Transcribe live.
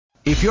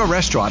If your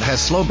restaurant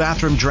has slow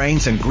bathroom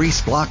drains and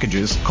grease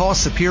blockages, call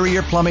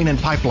Superior Plumbing and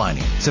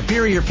Pipelining.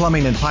 Superior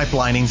Plumbing and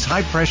Pipelining's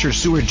high-pressure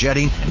sewer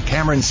jetting and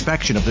camera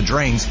inspection of the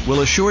drains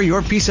will assure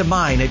your peace of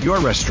mind at your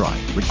restaurant.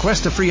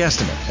 Request a free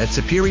estimate at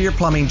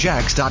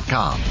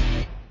SuperiorPlumbingJax.com.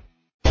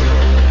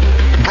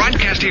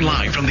 Broadcasting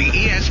live from the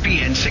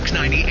ESPN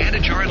 690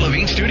 Anajar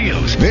Levine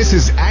Studios. This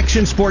is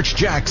Action Sports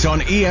Jax on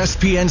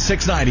ESPN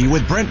 690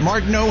 with Brent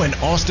Martineau and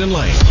Austin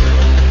Lane.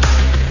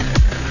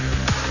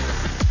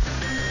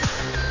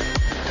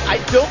 I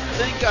don't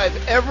think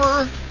I've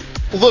ever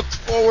looked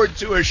forward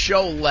to a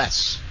show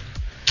less.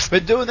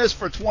 Been doing this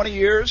for 20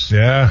 years.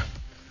 Yeah.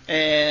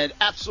 And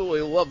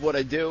absolutely love what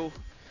I do.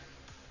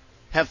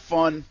 Have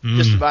fun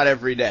just about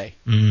every day.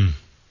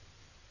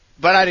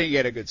 But I didn't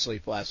get a good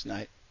sleep last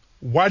night.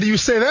 Why do you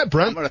say that,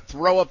 Brent? I'm going to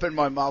throw up in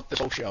my mouth the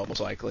whole show,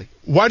 most likely.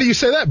 Why do you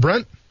say that,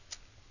 Brent?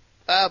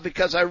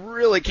 Because I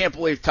really can't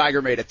believe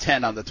Tiger made a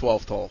 10 on the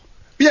 12th hole.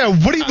 Yeah,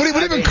 what do you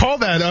even call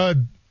that?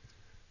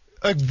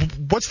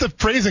 What's the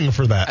phrasing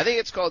for that? I think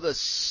it's called a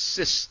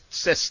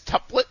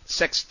sextuplet.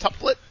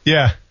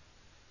 Yeah.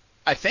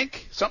 I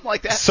think something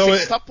like that. So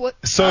sextuplet.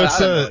 So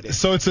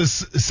it's a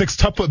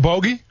sextuplet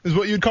bogey, is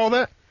what you'd call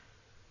that?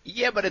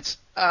 Yeah, but it's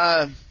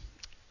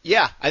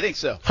yeah, I think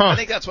so. Huh. I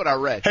think that's what I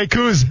read. Hey,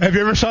 Kuz, have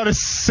you ever shot a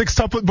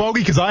sextuplet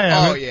bogey? Because I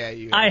haven't. Oh yeah,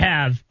 you. I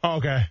have. Oh,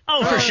 okay.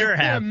 Oh, for sure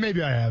have. Yeah,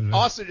 maybe I have.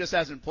 Austin just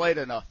hasn't played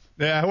enough.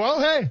 Yeah. Well,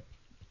 hey,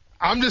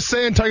 I'm just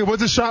saying Tiger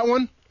Woods has shot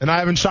one, and I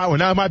haven't shot one.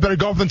 Now, am I better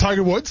golfer than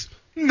Tiger Woods?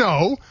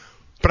 No,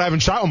 but I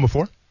haven't shot one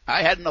before.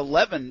 I had an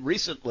 11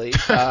 recently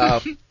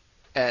at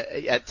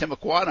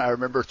Timuquana. I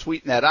remember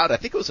tweeting that out. I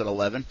think it was an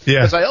 11. Yeah.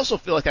 Because I also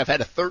feel like I've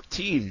had a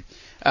 13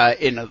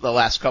 in the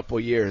last couple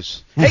of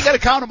years. Hey, got to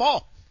count them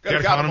all.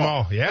 Gotta count them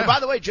all. Yeah. And by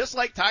the way, just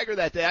like Tiger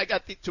that day, I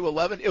got to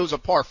 11. It was a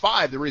par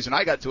 5. The reason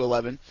I got to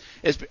 11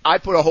 is I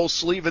put a whole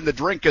sleeve in the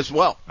drink as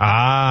well.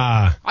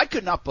 Ah. I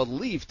could not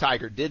believe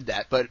Tiger did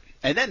that.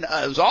 And then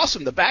it was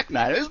awesome the back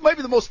nine. It was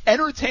maybe the most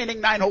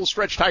entertaining 9-hole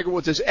stretch Tiger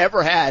Woods has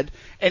ever had,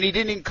 and he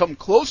didn't even come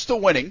close to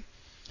winning.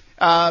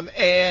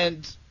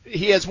 And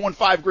he has won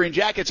 5 green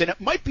jackets, and it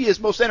might be his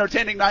most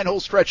entertaining 9-hole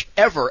stretch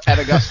ever at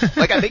Augusta.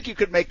 Like, I think you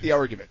could make the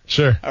argument.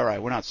 Sure. All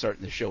right, we're not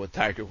starting the show with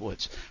Tiger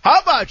Woods.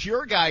 How about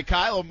your guy,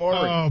 Kyle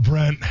Murray? Oh,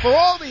 Brent. For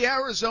all the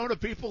Arizona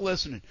people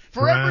listening,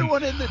 for Brent.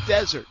 everyone in the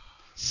desert,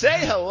 say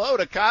hello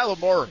to Kyle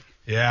Murray.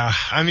 Yeah,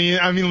 I mean,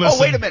 listen. Oh,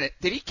 wait a minute.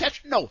 Did he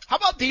catch? No. How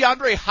about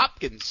DeAndre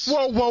Hopkins?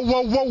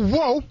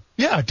 Whoa.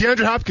 Yeah,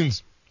 DeAndre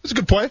Hopkins. It's a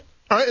good play.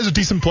 All right, it's a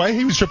decent play.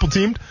 He was triple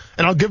teamed,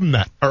 and I'll give him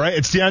that. All right,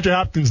 it's DeAndre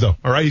Hopkins, though.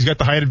 All right, he's got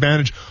the height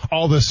advantage,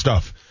 all this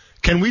stuff.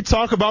 Can we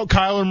talk about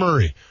Kyler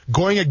Murray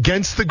going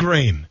against the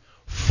grain,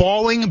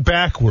 falling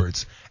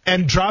backwards,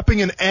 and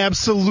dropping an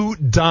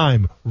absolute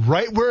dime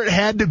right where it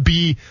had to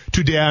be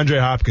to DeAndre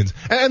Hopkins?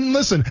 And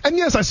listen, and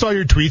yes, I saw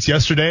your tweets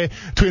yesterday,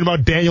 tweeting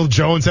about Daniel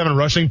Jones having a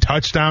rushing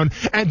touchdown.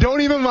 And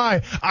don't even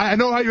lie, I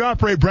know how you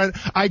operate, Brent.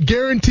 I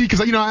guarantee, because,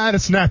 I had to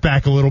snap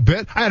back a little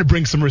bit. I had to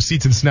bring some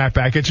receipts and snap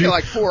back at you.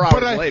 Like 4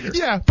 hours later.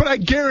 Yeah, but I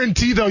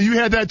guarantee, though, you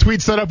had that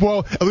tweet set up,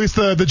 well, at least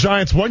the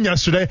Giants won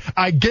yesterday.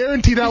 I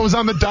guarantee that was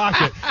on the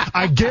docket.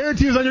 I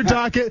guarantee it was on your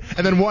docket.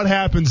 And then what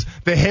happens?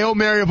 The Hail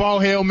Mary of all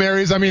Hail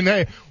Marys. I mean,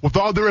 hey, with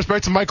all due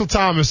respect to Michael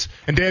Thomas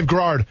and Dave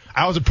Garrard,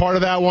 I was a part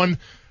of that one,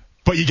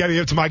 but you got to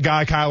give it to my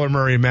guy Kyler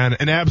Murray, man.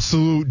 An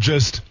absolute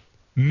just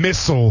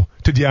missile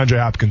to DeAndre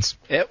Hopkins.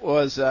 It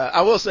was.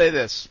 I will say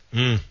this: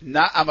 I'm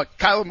a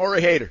Kyler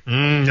Murray hater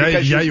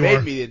because you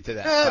made me into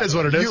that. That is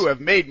what it is. You have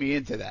made me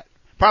into that.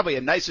 Probably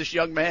the nicest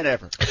young man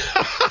ever.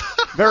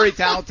 Very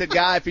talented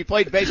guy. If he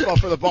played baseball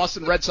for the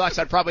Boston Red Sox,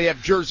 I'd probably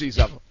have jerseys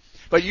of him.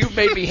 But you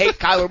made me hate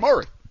Kyler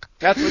Murray.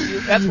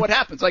 That's what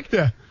happens. Like,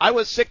 yeah. I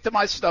was sick to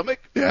my stomach.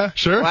 Yeah,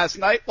 sure. Last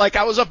night, like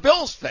I was a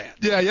Bills fan.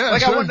 Yeah,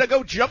 Like sure. I wanted to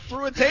go jump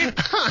through a table.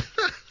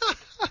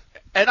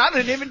 And I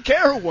didn't even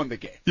care who won the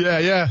game.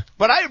 Yeah.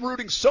 But I am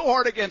rooting so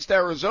hard against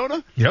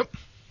Arizona. Yep.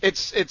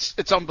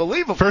 It's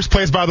unbelievable. First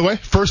place, by the way,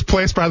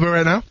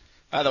 right now.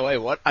 By the way,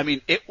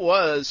 it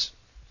was.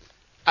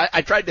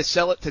 I tried to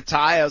sell it to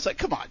Ty. I was like,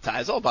 come on,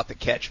 Ty. It's all about the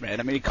catch, man.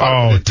 I mean, he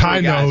caught it.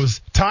 Ty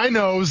knows. Ty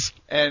knows.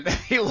 And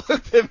he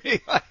looked at me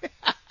like,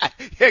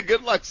 yeah,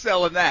 good luck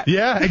selling that.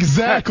 Yeah,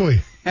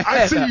 exactly.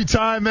 I see you,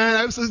 Ty,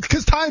 man.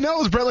 Because Ty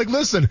knows, Brett. Like,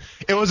 listen,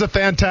 it was a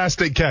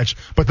fantastic catch,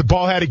 but the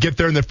ball had to get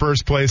there in the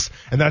first place,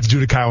 and that's due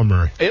to Kyle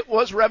Murray. It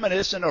was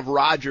reminiscent of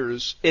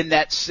Rodgers in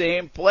that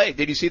same play.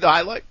 Did you see the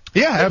highlight?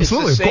 Yeah,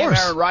 absolutely, it's the same of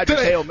course. Aaron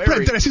Rodgers, Hail Mary.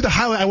 Brett, did I see the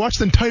highlight? I watched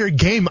the entire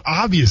game,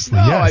 obviously.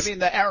 No, yes. I mean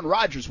the Aaron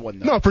Rodgers one,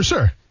 though. No, for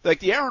sure. Like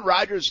the Aaron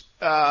Rodgers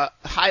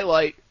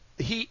highlight,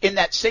 he in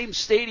that same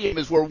stadium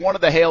is where one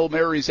of the Hail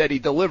Marys that he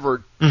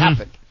delivered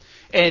happened.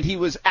 And he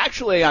was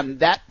actually on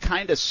that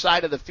kind of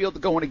side of the field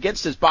going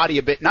against his body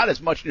a bit, not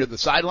as much near the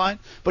sideline,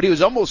 but he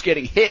was almost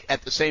getting hit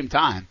at the same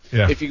time,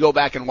 if you go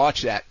back and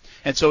watch that.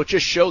 And so it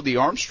just showed the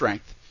arm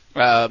strength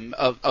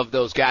of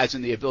those guys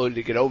and the ability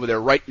to get over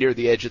there right near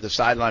the edge of the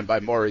sideline by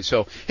Murray.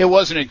 So it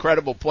was an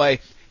incredible play.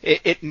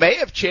 It may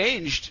have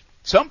changed.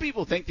 Some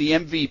people think the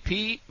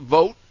MVP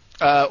vote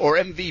or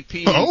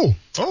MVP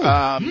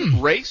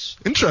race.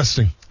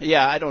 Interesting.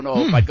 Yeah, I don't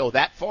know if I'd go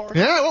that far.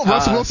 Yeah, well,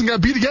 Russell Wilson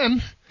got beat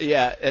again.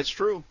 Yeah, that's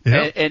true.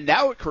 Yep. And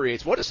now it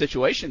creates what a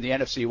situation in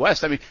the NFC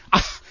West. I mean,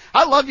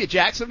 I love you,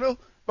 Jacksonville,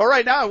 but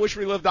right now I wish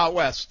we lived out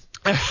west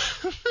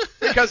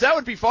because that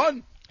would be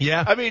fun.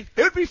 Yeah. I mean,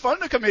 it would be fun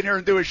to come in here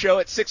and do a show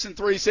at 6-3,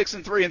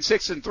 6-3,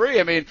 and 6-3.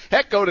 I mean,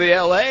 heck, go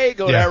to LA,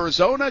 go to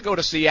Arizona, go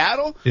to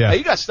Seattle. Yeah.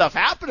 You got stuff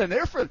happening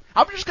there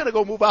I'm just going to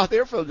go move out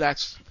there for the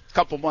next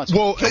couple months.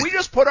 Well, can we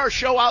just put our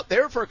show out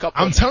there for a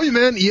couple months? I'm telling you,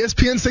 man,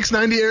 ESPN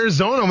 690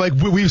 Arizona. I'm like,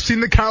 we've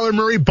seen the Kyler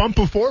Murray bump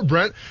before,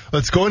 Brent.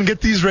 Let's go and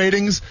get these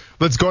ratings.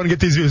 Let's go and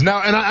get these views.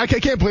 Now, and I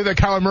can't believe that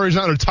Kyler Murray's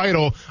not a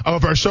title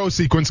of our show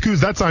sequence.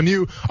 Coos, that's on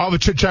you. I'll have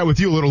a chit-chat with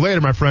you a little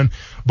later, my friend.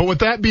 But with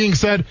that being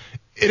said,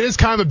 it is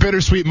kind of a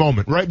bittersweet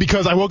moment, right?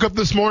 Because I woke up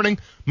this morning,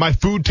 my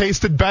food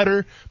tasted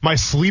better, my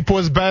sleep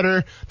was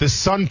better, the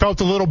sun felt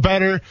a little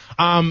better,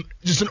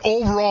 just an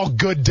overall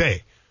good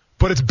day.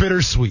 But it's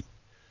bittersweet.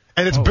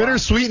 And it's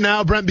bittersweet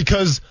now, Brent,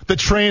 because the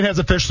train has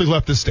officially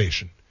left the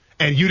station,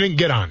 and you didn't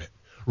get on it,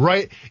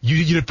 right?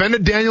 You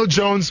defended Daniel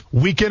Jones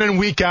week in and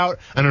week out,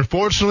 and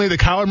unfortunately the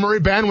Kyler Murray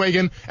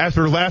bandwagon,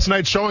 after last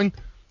night's showing,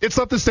 it's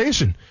left the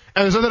station.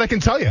 And there's nothing I can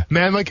tell you,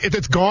 man. Like, if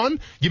it's gone,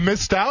 you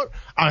missed out.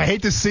 I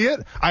hate to see it.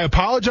 I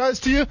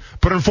apologize to you.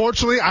 But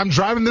unfortunately, I'm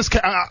driving this,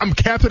 I'm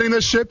captaining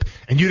this ship,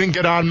 and you didn't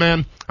get on,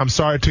 man. I'm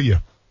sorry to you.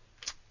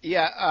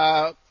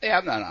 Yeah,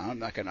 I'm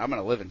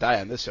gonna live and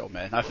die on this hill,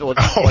 man. I feel like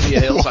plenty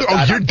of hills.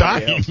 You're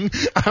dying.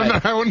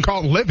 I wouldn't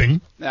call it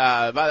living.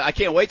 But I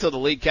can't wait till the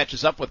league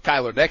catches up with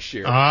Kyler next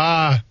year.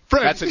 Frank.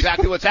 That's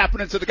exactly what's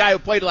happening to the guy who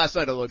played last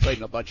night, although he played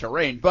in a bunch of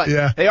rain.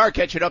 But they are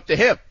catching up to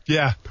him.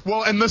 Yeah.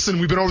 Well, and listen,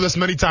 we've been over this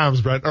many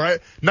times, Brent. All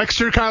right. Next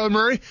year, Kyler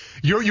Murray,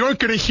 you aren't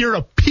going to hear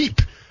a peep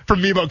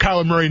from me about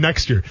Kyler Murray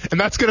next year, and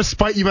that's going to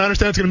spite you. I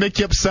understand it's going to make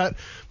you upset,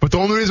 but the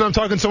only reason I'm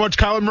talking so much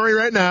Kyler Murray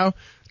right now,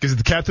 because he's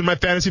the captain of my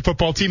fantasy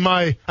football team,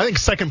 I think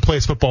second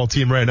place football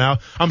team right now.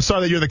 I'm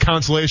sorry that you're the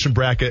consolation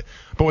bracket,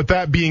 but with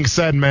that being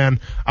said, man,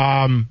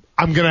 I'm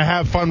going to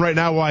have fun right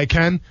now while I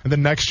can, and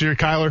then next year,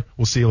 Kyler,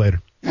 we'll see you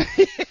later.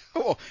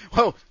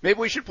 Well, maybe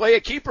we should play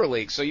a keeper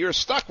league so you're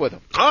stuck with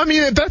him. I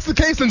mean, if that's the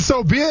case, then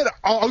so be it.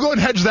 I'll go and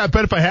hedge that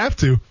bet if I have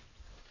to.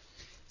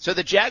 So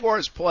the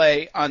Jaguars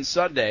play on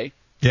Sunday.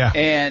 Yeah.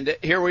 And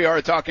here we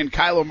are talking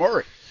Kyler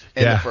Murray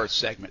in the first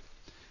segment.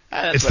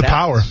 It's the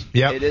power.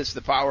 Yeah. It is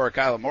the power of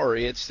Kyler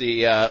Murray. It's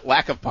the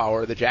lack of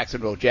power of the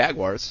Jacksonville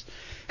Jaguars.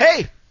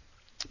 Hey,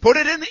 put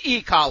it in the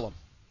E column.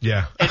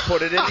 Yeah. And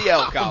put it in the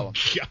L column.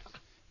 Yeah.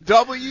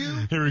 W,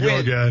 here we win. Go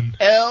again.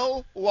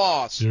 L,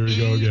 loss. Here we E,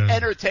 go again.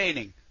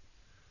 Entertaining.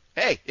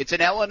 Hey, it's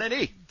an L and an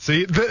E.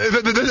 See,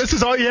 this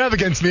is all you have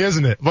against me,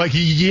 isn't it? Like,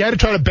 you had to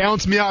try to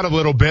balance me out a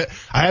little bit.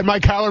 I had my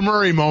Kyler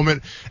Murray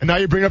moment, and now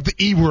you bring up the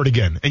E word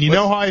again. And you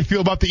know how I feel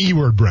about the E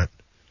word, Brent.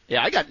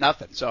 Yeah, I got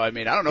nothing. So, I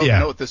mean, I don't know if you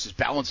know what this is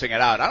balancing it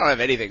out. I don't have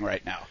anything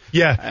right now.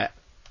 Yeah.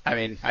 I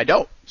mean, I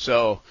don't.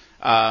 So,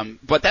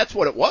 but that's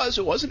what it was.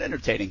 It was an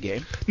entertaining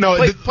game. No,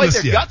 played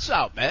their guts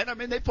out, man. I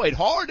mean, they played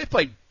hard. They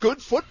played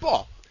good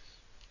football.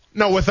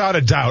 No, without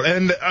a doubt.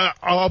 And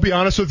I'll be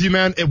honest with you,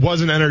 man, it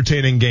was an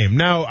entertaining game.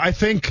 Now, I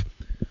think,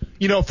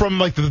 from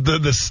like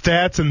the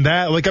stats and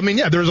that, like, I mean,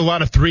 yeah, there was a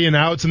lot of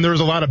 3-and-outs and there was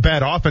a lot of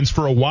bad offense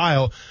for a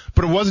while,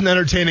 but it was an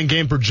entertaining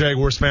game for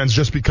Jaguars fans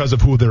just because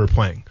of who they were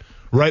playing,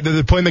 right?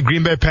 They're playing the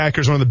Green Bay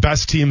Packers, one of the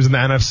best teams in the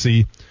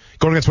NFC,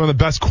 going against one of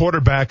the best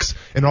quarterbacks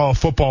in all of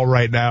football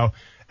right now.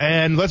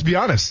 And let's be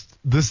honest,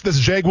 this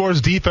Jaguars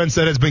defense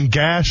that has been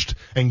gashed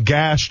and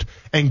gashed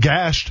and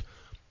gashed,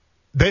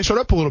 they showed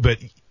up a little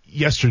bit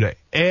yesterday.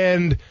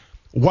 And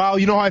while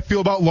you know how I feel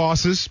about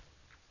losses,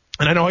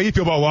 and I know how you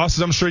feel about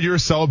losses, I'm sure you're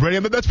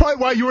celebrating. But that's probably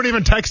why you weren't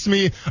even texting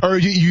me, or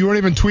you weren't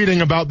even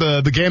tweeting about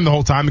the game the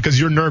whole time, because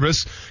you're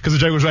nervous because the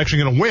Jaguars are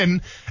actually going to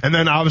win, and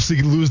then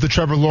obviously lose the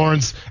Trevor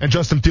Lawrence and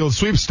Justin Fields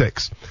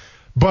sweepstakes.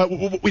 But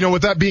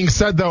with that being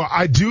said, though,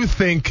 I do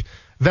think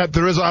that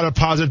there is a lot of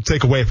positive to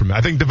take away from it.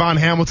 I think Devon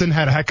Hamilton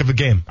had a heck of a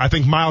game. I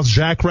think Miles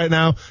Jack right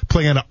now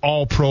playing at an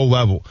all-pro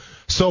level.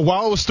 So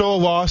while it was still a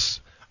loss,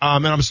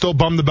 and I'm still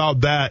bummed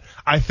about that,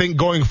 I think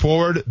going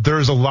forward,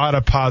 there's a lot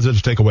of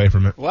positives to take away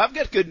from it. Well, I've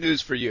got good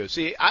news for you.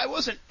 See, I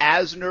wasn't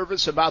as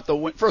nervous about the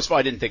win. First of all,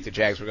 I didn't think the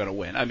Jags were going to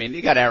win. I mean,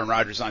 you got Aaron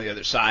Rodgers on the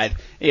other side.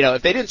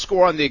 If they didn't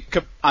score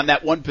on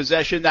that one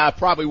possession, I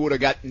probably would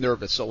have gotten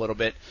nervous a little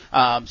bit,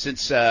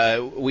 since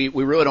we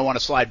really don't want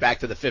to slide back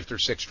to the 5th or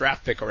 6th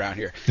draft pick around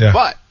here. Yeah.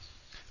 But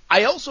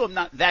I also am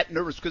not that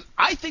nervous because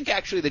I think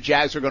actually the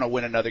Jags are going to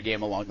win another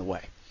game along the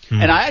way.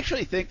 And I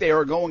actually think they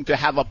are going to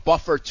have a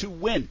buffer to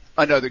win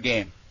another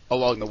game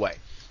along the way.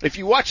 If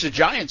you watch, the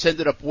Giants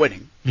ended up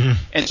winning,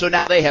 and so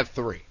now they have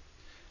 3.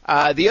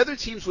 The other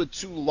teams with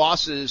 2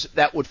 losses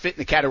that would fit in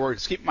the category,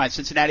 just keep in mind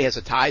Cincinnati has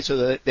a tie, so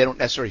that they don't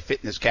necessarily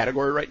fit in this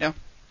category right now.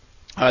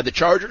 The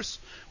Chargers,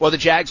 the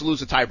Jags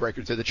lose a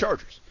tiebreaker to the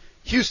Chargers.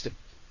 Houston,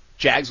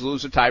 Jags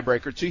lose a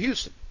tiebreaker to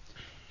Houston.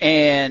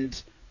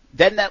 And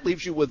then that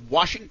leaves you with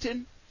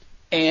Washington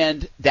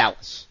and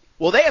Dallas.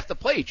 Well, they have to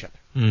play each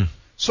other.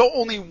 So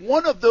only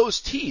one of those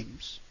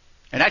teams,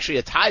 and actually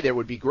a tie there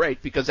would be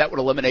great because that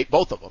would eliminate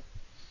both of them.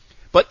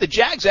 But the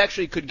Jags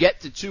actually could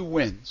get to 2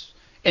 wins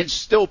and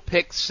still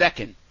pick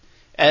second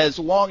as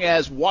long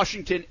as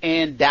Washington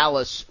and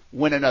Dallas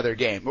win another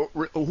game.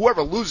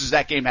 Whoever loses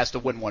that game has to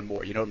win one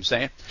more. You know what I'm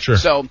saying? Sure.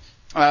 So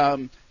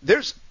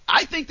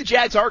I think the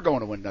Jags are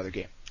going to win another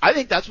game. I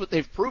think that's what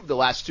they've proved the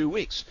last 2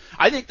 weeks.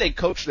 I think they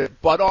coached their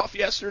butt off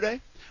yesterday.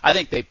 I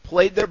think they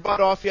played their butt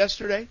off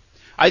yesterday.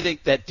 I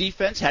think that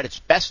defense had its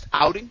best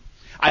outing.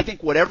 I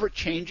think whatever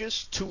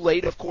changes, too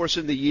late, of course,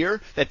 in the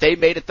year, that they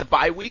made at the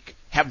bye week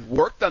have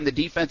worked on the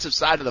defensive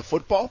side of the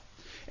football.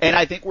 And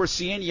I think we're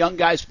seeing young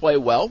guys play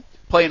well,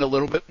 playing a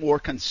little bit more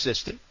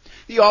consistent.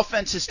 The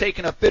offense has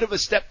taken a bit of a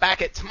step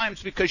back at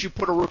times because you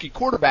put a rookie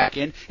quarterback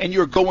in, and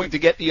you're going to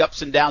get the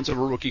ups and downs of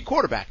a rookie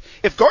quarterback.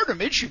 If Gardner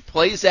Minshew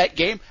plays that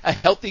game, a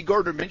healthy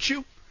Gardner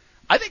Minshew,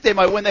 I think they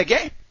might win that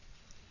game.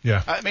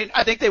 Yeah. I mean,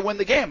 I think they win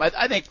the game.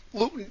 I think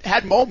Luton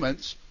had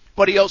moments,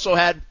 but he also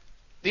had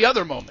the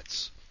other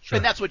moments. Sure.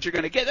 And that's what you're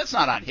going to get. That's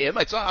not on him.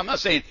 I'm not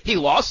saying he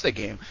lost the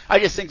game. I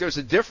just think there's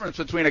a difference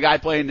between a guy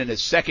playing in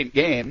his second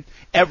game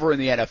ever in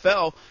the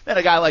NFL than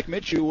a guy like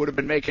Minshew who would have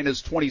been making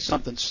his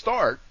 20-something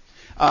start.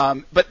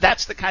 But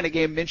that's the kind of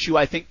game Minshew,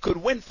 I think, could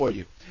win for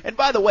you. And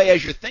by the way,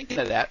 as you're thinking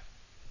of that,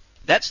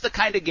 that's the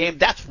kind of game,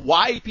 that's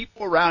why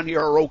people around here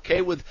are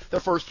okay with the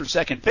first or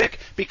second pick,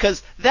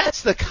 because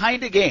that's the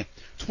kind of game,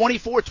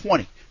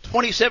 24-20,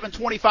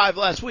 27-25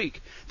 last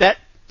week, that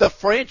the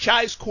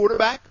franchise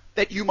quarterback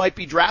that you might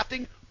be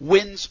drafting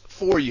wins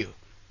for you.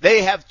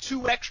 They have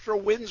 2 extra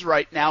wins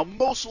right now,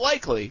 most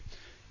likely,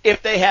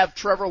 if they have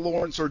Trevor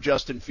Lawrence or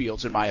Justin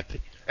Fields, in my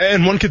opinion.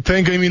 And one could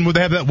think, would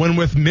they have that win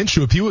with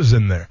Minshew if he was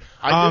in there?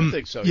 I do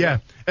think so. Yeah.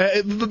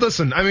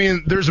 Listen,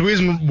 there's a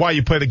reason why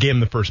you play the game in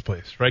the first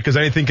place, right? Because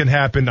anything can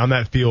happen on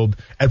that field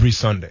every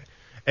Sunday.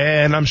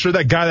 And I'm sure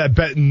that guy that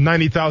bet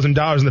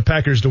 $90,000 in the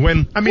Packers to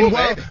win,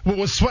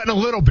 was sweating a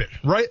little bit,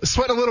 right?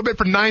 Sweating a little bit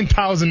for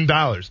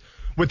 $9,000.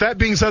 With that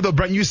being said, though,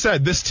 Brent, you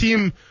said this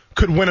team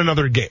could win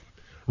another game,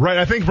 right?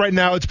 I think right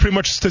now it's pretty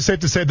much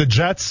safe to say the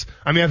Jets.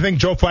 I think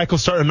Joe Flacco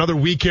started another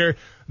week here.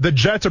 The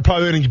Jets are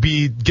probably going to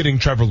be getting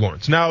Trevor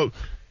Lawrence. Now,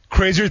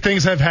 crazier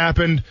things have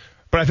happened,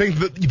 but I think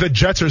the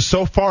Jets are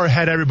so far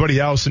ahead of everybody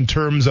else in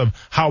terms of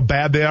how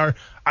bad they are.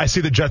 I see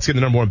the Jets getting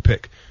the number 1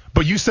 pick.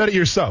 But you said it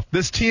yourself.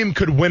 This team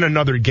could win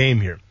another game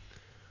here.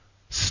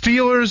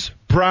 Steelers,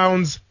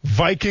 Browns,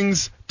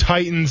 Vikings,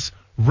 Titans,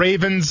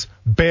 Ravens,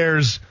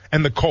 Bears,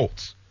 and the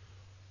Colts.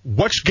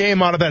 Which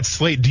game out of that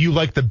slate do you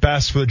like the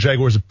best for the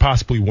Jaguars to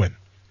possibly win?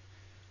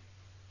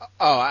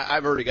 Oh,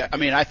 I've already got –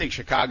 I think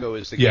Chicago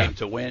is the game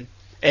to win.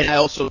 And I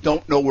also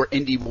don't know where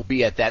Indy will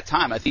be at that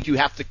time. I think you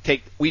have to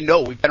take – we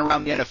know we've been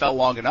around the NFL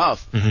long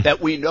enough that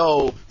we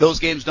know those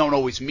games don't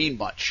always mean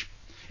much.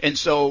 And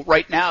so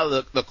right now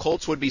the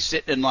Colts would be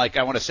sitting in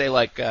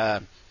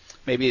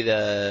maybe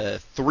the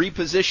 3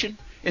 position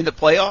in the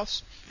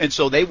playoffs. And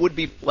so they would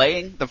be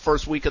playing the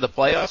first week of the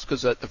playoffs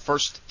because the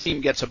first team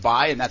gets a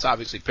bye, and that's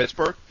obviously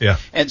Pittsburgh. Yeah.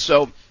 And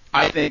so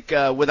I think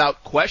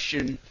without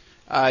question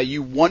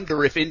you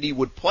wonder if Indy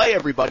would play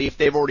everybody if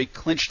they've already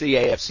clinched the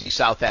AFC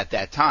South at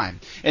that time.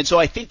 And so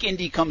I think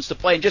Indy comes to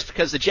play, and just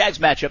because the Jags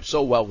match up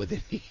so well with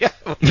Indy.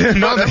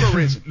 whatever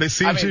reason. They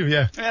seem to,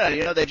 yeah.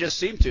 Yeah, they just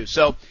seem to.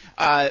 So,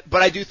 but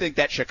I do think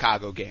that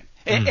Chicago game.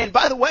 And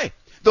by the way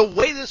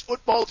this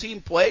football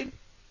team played,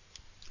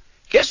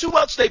 guess who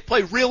else they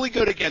play really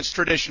good against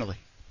traditionally?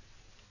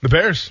 The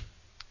Bears.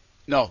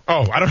 No.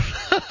 Oh, I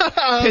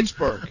don't.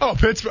 Pittsburgh. Oh,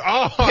 Pittsburgh.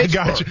 Oh, Pittsburgh. I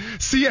got you.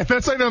 See,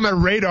 that's like on my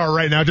radar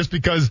right now just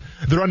because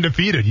they're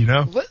undefeated,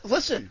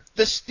 Listen,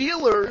 the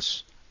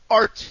Steelers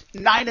are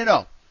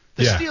 9-0.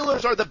 The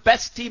Steelers are the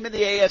best team in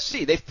the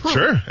AFC. They've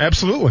proven. Sure,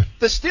 absolutely.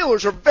 The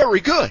Steelers are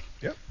very good.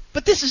 Yep.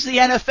 But this is the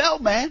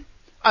NFL, man.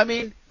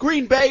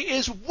 Green Bay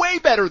is way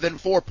better than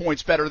 4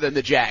 points better than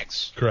the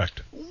Jags.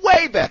 Correct.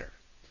 Way better.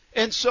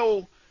 And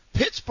so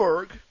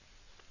Pittsburgh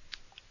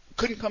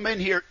couldn't come in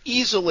here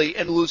easily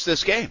and lose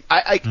this game.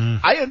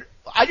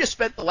 I just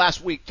spent the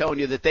last week telling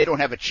you that they don't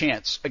have a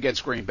chance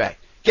against Green Bay.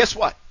 Guess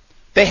what?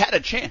 They had a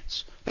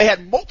chance. They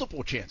had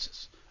multiple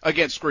chances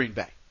against Green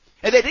Bay.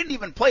 And they didn't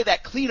even play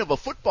that clean of a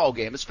football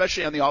game,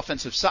 especially on the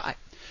offensive side.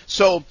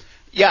 So,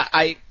 yeah,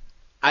 I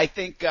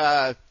think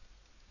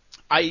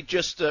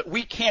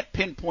we can't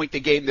pinpoint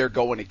the game they're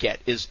going to get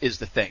is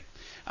the thing.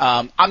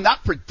 I'm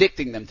not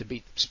predicting them to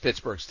beat the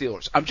Pittsburgh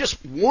Steelers. I'm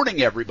just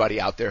warning everybody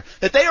out there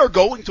that they are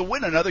going to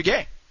win another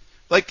game.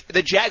 Like,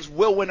 the Jags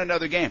will win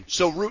another game.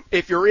 So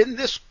if you're in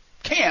this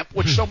camp,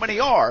 which so many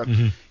are,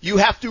 you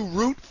have to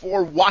root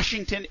for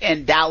Washington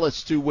and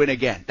Dallas to win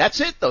again. That's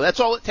it, though. That's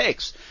all it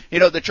takes.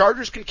 The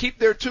Chargers can keep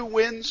their 2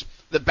 wins.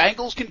 The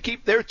Bengals can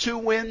keep their 2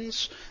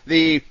 wins.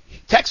 The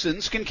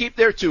Texans can keep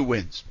their 2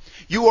 wins.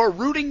 You are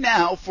rooting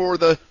now for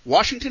the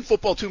Washington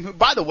football team, who,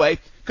 by the way,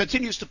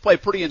 continues to play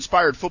pretty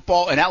inspired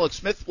football, and Alex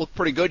Smith looked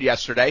pretty good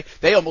yesterday.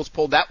 They almost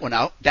pulled that one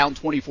out, down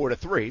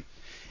 24-3.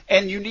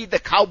 And you need the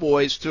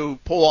Cowboys to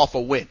pull off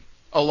a win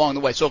along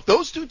the way. So if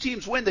those 2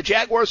 teams win, the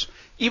Jaguars,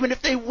 even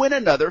if they win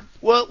another,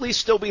 will at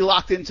least still be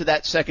locked into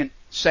that second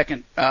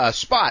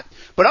spot.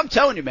 But I'm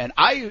telling you, man,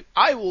 I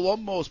will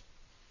almost,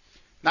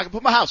 not going to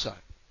put my house on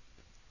it,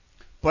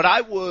 but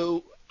I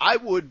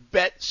would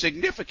bet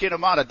significant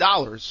amount of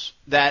dollars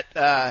that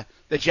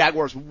the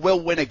Jaguars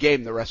will win a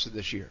game the rest of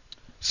this year.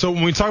 So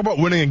when we talk about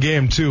winning a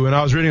game, too, and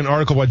I was reading an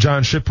article by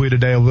John Shipley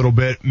today a little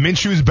bit,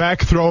 Minshew's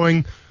back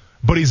throwing,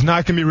 but he's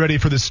not going to be ready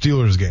for the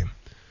Steelers game.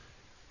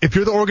 If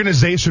you're the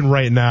organization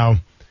right now,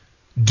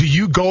 do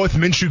you go with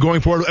Minshew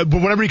going forward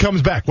whenever he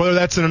comes back, whether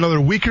that's in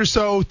another week or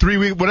so, 3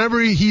 weeks, whenever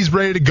he's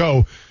ready to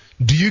go,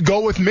 do you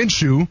go with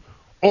Minshew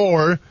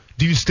or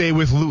do you stay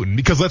with Luton?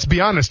 Because let's be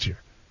honest here.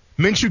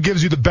 Minshew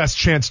gives you the best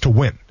chance to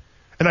win.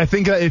 And I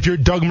think that if you're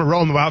Doug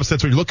Marrone, obviously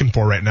that's what you're looking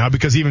for right now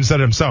because he even said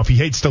it himself. He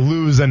hates to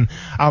lose, and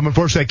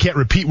unfortunately I can't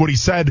repeat what he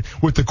said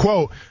with the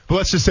quote, but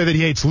let's just say that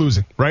he hates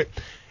losing, right?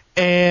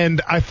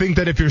 And I think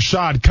that if you're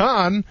Shad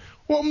Khan,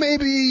 well,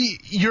 maybe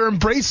you're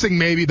embracing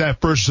maybe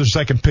that first or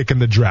second pick in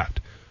the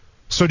draft.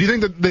 So do you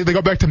think that they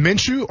go back to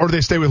Minshew or do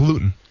they stay with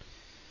Luton?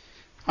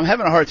 I'm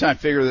having a hard time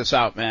figuring this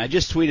out, man. I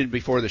just tweeted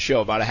before the show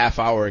about a half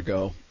hour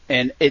ago,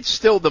 and it's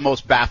still the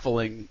most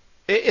baffling.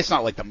 It's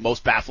not like the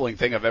most baffling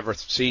thing I've ever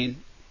seen.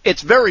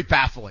 It's very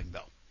baffling,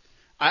 though.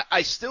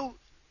 I still,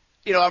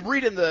 I'm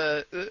reading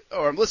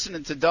I'm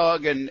listening to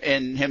Doug and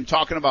him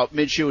talking about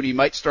Minshew, and he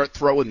might start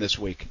throwing this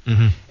week.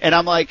 Mm-hmm. And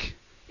I'm like,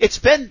 it's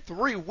been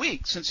 3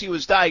 weeks since he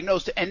was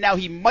diagnosed, and now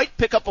he might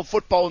pick up a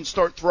football and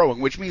start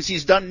throwing, which means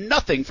he's done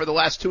nothing for the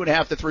last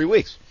 2.5 to 3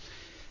 weeks.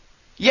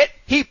 Yet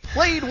he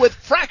played with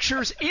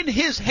fractures in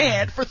his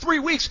hand for 3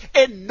 weeks,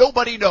 and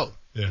nobody knew.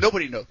 Yeah.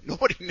 Nobody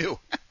knew.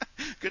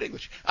 Good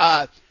English.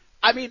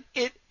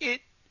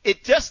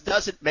 It just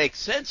doesn't make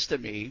sense to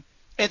me,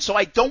 and so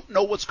I don't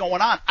know what's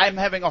going on. I'm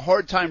having a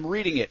hard time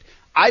reading it.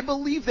 I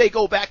believe they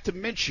go back to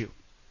Minshew.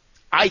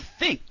 I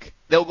think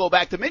they'll go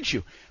back to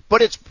Minshew,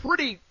 but it's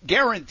pretty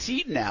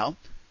guaranteed now.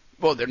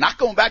 Well, they're not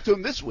going back to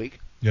him this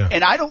week,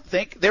 and I don't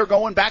think they're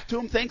going back to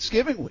him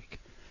Thanksgiving week.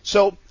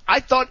 So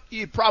I thought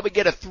you'd probably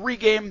get a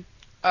 3-game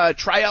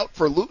tryout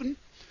for Luton,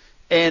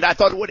 and I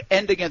thought it would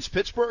end against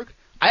Pittsburgh.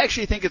 I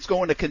actually think it's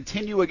going to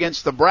continue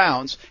against the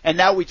Browns, and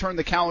now we turn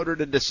the calendar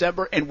to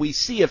December, and we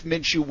see if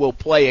Minshew will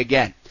play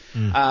again.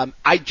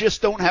 I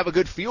just don't have a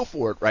good feel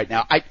for it right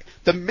now.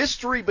 The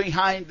mystery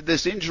behind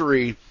this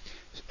injury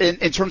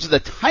in terms of the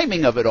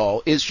timing of it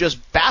all is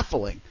just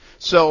baffling.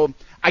 So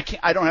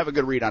I don't have a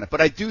good read on it, but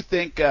I do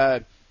think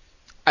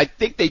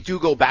they do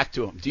go back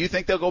to him. Do you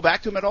think they'll go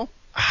back to him at all?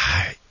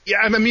 Yeah,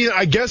 I mean,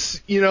 I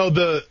guess,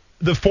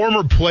 the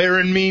former player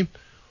in me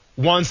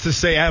wants to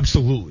say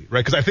absolutely,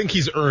 right? Because I think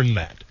he's earned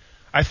that.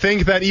 I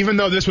think that even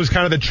though this was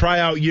kind of the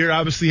tryout year,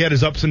 obviously he had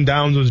his ups and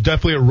downs, it was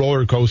definitely a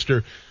roller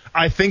coaster.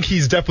 I think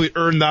he's definitely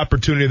earned the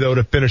opportunity, though,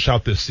 to finish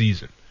out this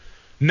season.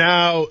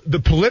 Now, the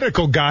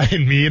political guy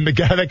in me and the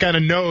guy that kind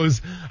of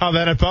knows how the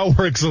NFL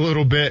works a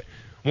little bit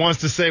wants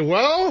to say,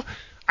 well,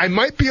 I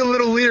might be a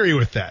little leery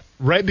with that,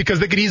 right? Because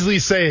they could easily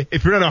say,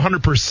 if you're not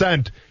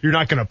 100%, you're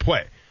not going to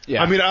play.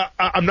 Yeah. I mean,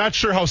 I'm not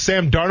sure how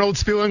Sam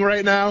Darnold's feeling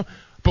right now.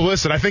 But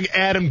listen, I think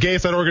Adam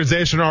Gase, that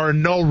organization, are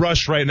in no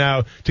rush right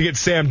now to get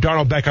Sam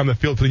Darnold back on the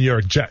field for the New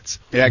York Jets.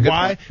 Yeah,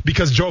 why? Point.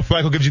 Because Joe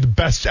Flacco gives you the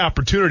best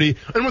opportunity.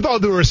 And with all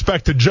due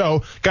respect to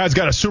Joe, guy's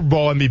got a Super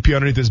Bowl MVP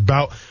underneath his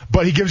belt,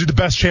 but he gives you the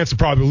best chance to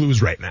probably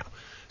lose right now.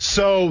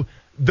 So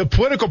the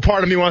political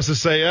part of me wants to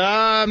say,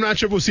 I'm not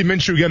sure if we'll see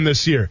Minshew again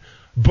this year.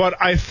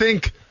 But I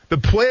think the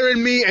player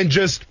in me and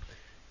just,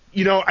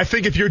 I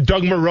think if you're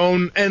Doug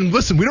Marrone, and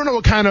listen, we don't know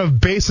what kind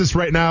of basis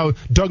right now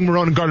Doug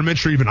Marrone and Gardner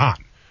Minshew are even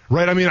on.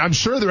 Right? I mean, I'm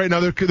sure that right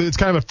now it's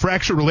kind of a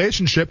fractured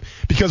relationship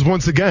because,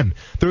 once again,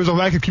 there was a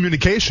lack of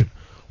communication.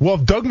 Well,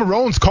 if Doug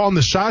Marrone's calling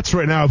the shots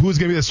right now of who's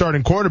going to be the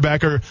starting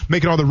quarterback or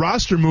making all the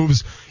roster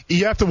moves,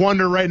 you have to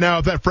wonder right now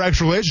if that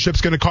fractured relationship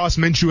is going to cost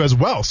Minshew as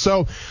well.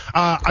 So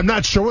I'm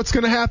not sure what's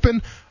going to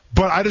happen,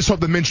 but I just hope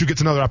that Minshew gets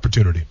another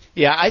opportunity.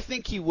 Yeah, I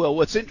think he will.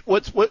 What's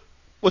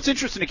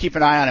interesting to keep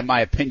an eye on, in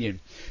my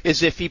opinion,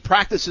 is if he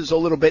practices a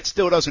little bit,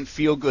 still doesn't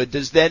feel good,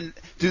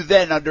 do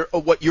then under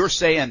what you're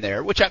saying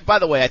there, which, by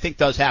the way, I think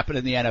does happen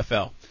in the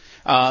NFL.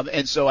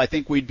 And so I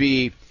think we'd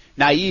be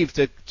naive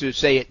to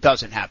say it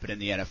doesn't happen in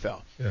the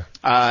NFL.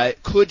 Yeah.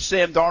 Could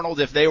Sam Darnold,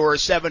 if they were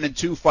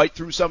 7-2, fight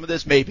through some of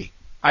this? Maybe.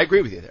 I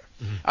agree with you there.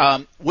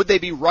 Mm-hmm. Would they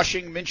be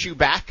rushing Minshew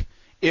back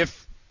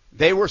if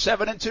they were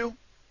 7-2?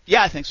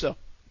 Yeah, I think so.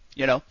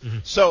 Mm-hmm.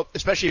 So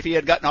especially if he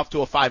had gotten off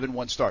to a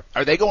 5-1 start,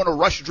 are they going to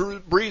rush Drew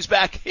Brees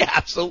back? Yeah,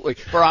 absolutely,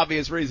 for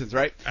obvious reasons,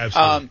 right?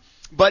 Absolutely.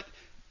 But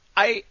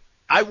I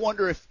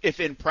wonder if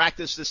in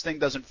practice this thing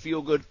doesn't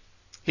feel good,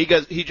 he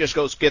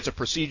just gets a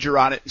procedure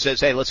on it and says,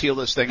 hey, let's heal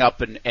this thing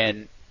up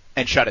and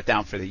shut it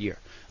down for the year.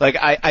 Like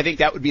I think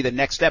that would be the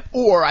next step,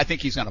 or I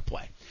think he's going to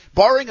play.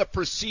 Barring a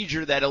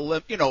procedure that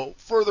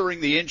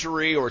furthering the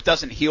injury or it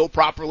doesn't heal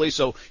properly,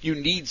 so you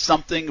need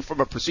something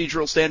from a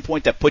procedural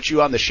standpoint that puts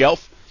you on the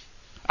shelf.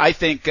 I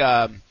think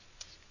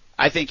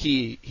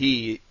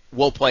he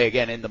will play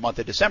again in the month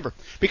of December,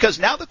 because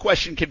now the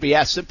question can be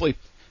asked simply,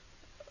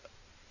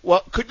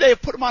 well, could they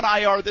have put him on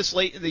IR this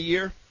late in the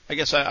year? I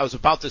guess I was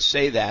about to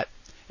say that,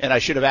 and I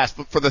should have asked,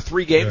 but for the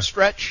 3-game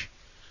stretch,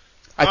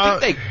 I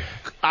think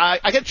I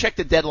got to check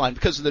the deadline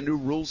because of the new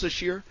rules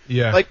this year.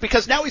 Yeah.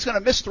 Because now he's going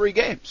to miss 3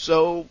 games.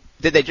 So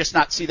Did they just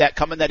not see that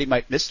coming, that he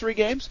might miss 3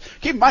 games?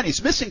 Keep in mind,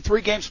 he's missing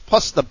 3 games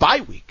plus the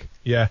bye week.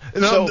 Yeah,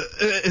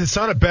 it's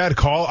not a bad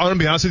call. I'm gonna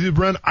be honest with you,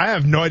 Brent. I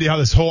have no idea how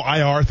this whole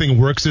IR thing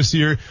works this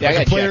year. Yeah,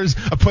 like a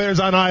player's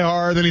on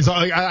IR, then he's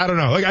like, I don't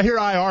know. Like I hear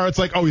IR, it's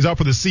like, oh, he's out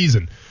for the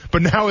season.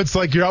 But now it's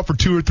like you're out for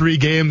 2 or 3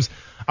 games.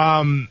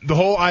 The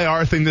whole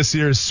IR thing this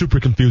year is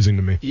super confusing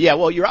to me. Yeah,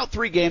 well, you're out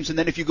 3 games, and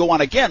then if you go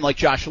on again, like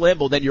Josh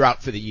Lambo, then you're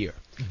out for the year.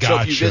 Gotcha.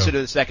 So if you visit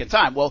it a second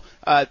time, well,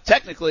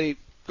 technically,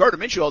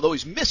 Gardner Minshew, although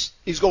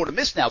he's going to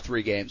miss now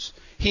 3 games,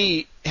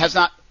 he has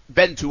not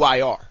been to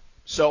IR.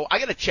 So I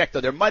got to check, though.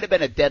 There might have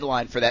been a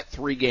deadline for that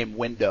 3-game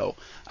window.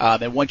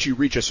 And once you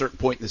reach a certain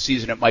point in the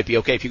season, it might be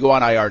okay. If you go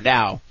on IR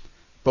now,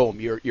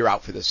 boom, you're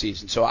out for the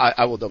season. So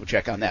I will double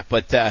check on that.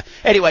 But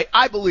anyway,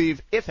 I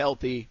believe if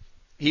healthy,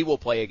 he will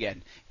play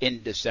again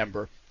in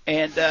December.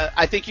 And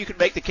I think you can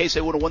make the case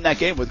they would have won that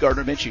game with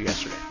Gardner Minshew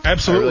yesterday.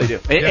 Absolutely. I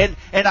really do. Yeah.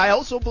 And I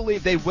also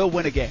believe they will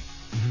win a game.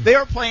 Mm-hmm. They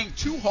are playing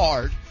too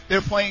hard.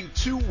 They're playing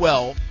too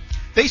well.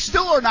 They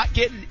still are not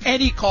getting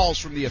any calls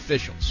from the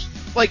officials.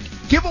 Like,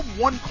 give them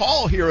one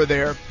call here or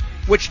there,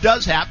 which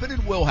does happen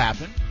and will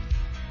happen.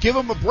 Give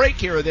them a break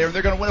here or there, and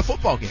they're going to win a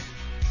football game.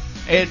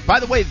 And,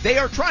 by the way, they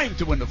are trying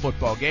to win the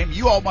football game.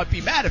 You all might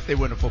be mad if they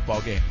win a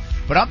football game.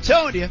 But I'm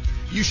telling you,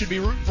 you should be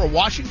rooting for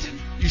Washington.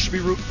 You should be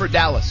rooting for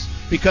Dallas.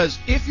 Because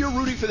if you're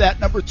rooting for that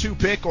number 2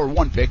 pick, or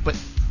 1 pick,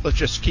 but let's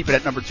just keep it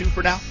at number 2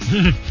 for now,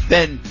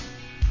 then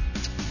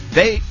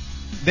they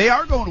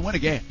are going to win a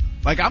game.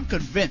 Like, I'm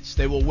convinced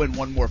they will win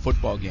one more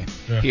football game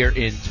here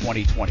in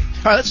 2020. All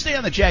right, let's stay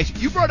on the Jags.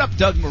 You brought up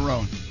Doug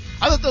Marrone.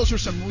 I thought those were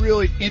some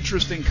really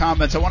interesting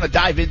comments. I want to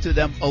dive into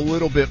them a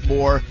little bit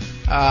more.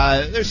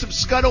 There's some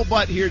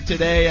scuttlebutt here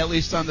today, at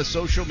least on the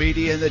social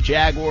media and the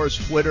Jaguars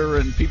Twitter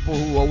and people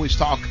who always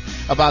talk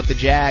about the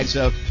Jags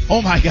of,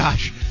 oh my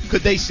gosh,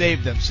 could they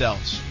save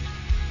themselves?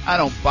 I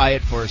don't buy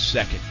it for a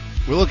second.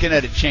 We're looking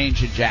at a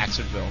change in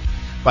Jacksonville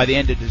by the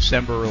end of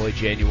December, early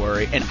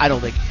January, and I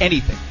don't think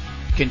anything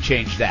can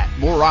change that.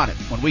 More on it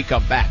when we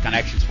come back on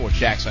Action Sports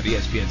Jax on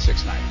ESPN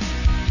 690.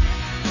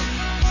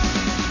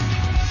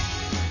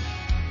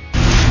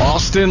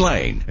 Austin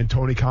Lane and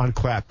Tony Khan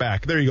clap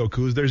back. There you go,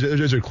 Kuz.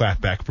 There's your clap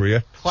back for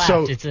you. Clapped.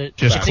 So, it's a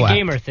clapped.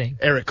 gamer thing.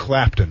 Eric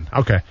Clapton.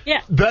 Okay.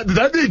 Yeah.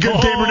 That'd be a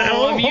good gamer name.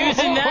 I'm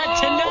using that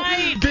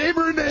tonight.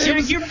 Gamer name.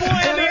 Check your boy,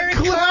 Eric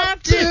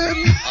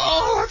Clapton.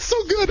 Oh, that's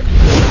so good.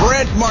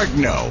 Brent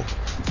Martineau.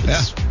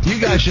 Yeah. You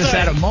guys just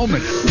had a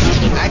moment.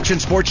 Action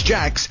Sports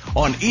Jax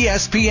on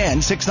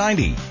ESPN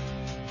 690.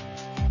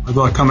 I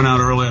thought coming out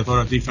early, I thought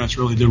our defense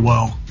really did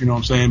well. You know what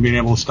I'm saying? Being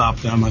able to stop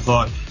them. I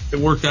thought it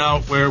worked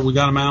out where we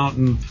got them out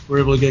and we were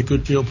able to get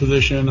good field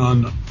position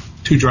on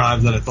 2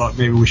 drives that I thought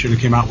maybe we should have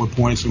came out with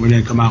points, and we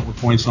didn't come out with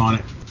points on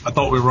it. I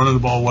thought we were running the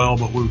ball well,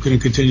 but we couldn't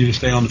continue to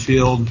stay on the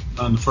field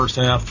in the first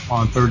half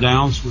on 3rd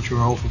downs, which we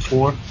were 0 for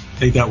 4. I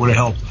think that would have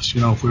helped us,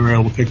 you know, if we were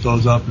able to pick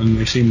those up, and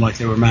they seemed like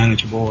they were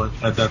manageable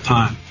at that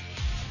time.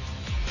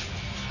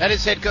 That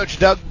is head coach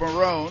Doug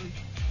Marrone.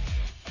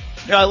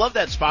 You know, I love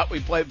that spot we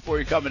played before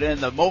you coming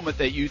in, the moment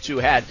that you two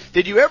had.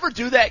 Did you ever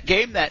do that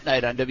game that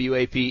night on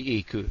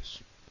WAPE, Coos?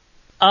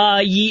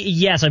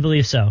 Yes, I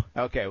believe so.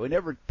 Okay, we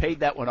never paid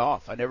that one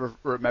off. I never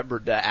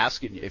remembered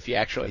asking you if you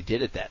actually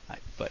did it that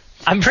night. But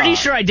I'm pretty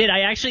sure I did.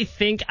 I actually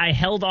think I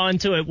held on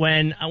to it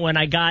when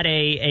I got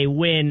a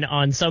win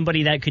on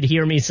somebody that could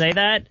hear me say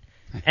that,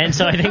 and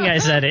so I think I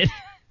said it.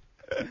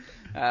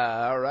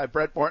 All right,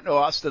 Brent Martineau,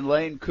 Austin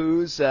Lane,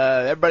 Coos.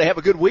 Everybody have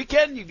a good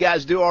weekend? You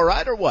guys do all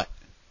right or what?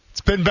 It's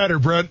been better,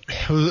 Brent.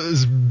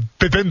 It's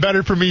been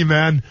better for me,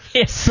 man.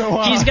 Yeah.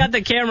 So he's got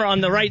the camera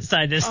on the right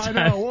side this time.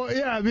 I know. Well,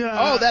 yeah, I mean,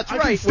 that's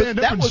right.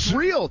 That was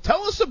real.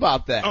 Tell us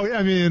about that. Oh yeah,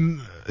 I mean,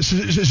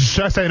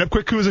 should I stand up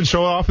quick, Coos, and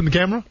show it off in the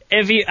camera?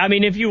 If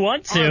you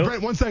want to. All right,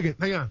 Brent, 1 second.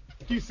 Hang on.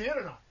 Can you see it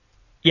or not?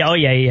 Yeah. Oh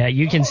yeah.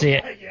 You can see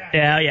it.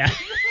 Yeah.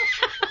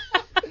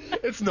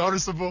 It's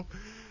noticeable.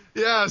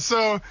 Yeah,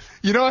 so,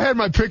 I had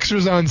my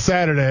pictures on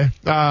Saturday,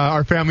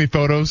 our family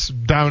photos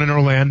down in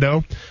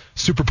Orlando.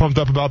 Super pumped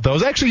up about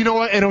those. Actually, you know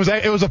what? And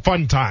it was a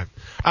fun time.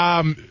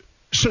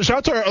 Shout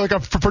out to our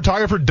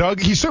photographer, Doug.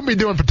 He shouldn't be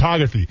doing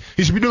photography.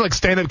 He should be doing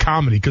stand-up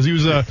comedy because he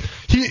was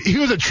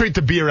a treat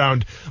to be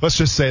around. Let's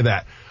just say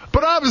that.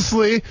 But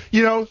obviously,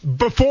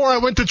 before I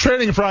went to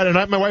training Friday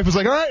night, my wife was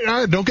like, all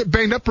right, don't get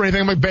banged up or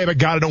anything. I'm like, babe, I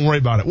got it. Don't worry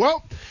about it.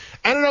 Well,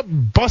 ended up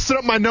busting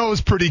up my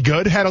nose pretty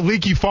good. Had a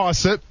leaky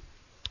faucet.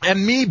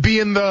 And me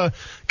being the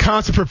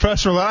constant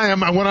professional that I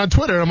am, I went on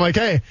Twitter. And I'm like,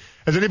 hey,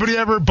 has anybody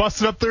ever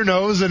busted up their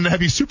nose and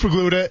have you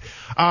superglued it?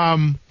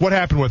 What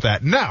happened with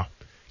that? Now,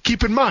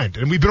 keep in mind,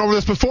 and we've been over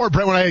this before,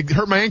 Brent, when I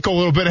hurt my ankle a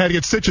little bit, I had to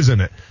get stitches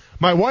in it.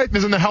 My wife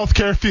is in the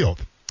healthcare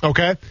field,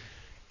 okay?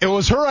 It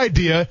was her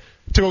idea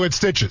to go get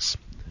stitches.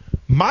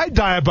 My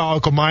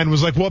diabolical mind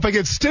was like, well, if I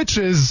get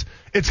stitches,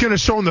 it's going to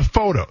show in the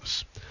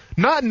photos.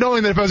 Not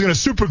knowing that if I was going to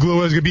superglue it,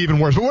 it was going to be even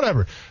worse, but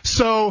whatever.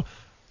 So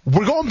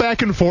we're going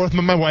back and forth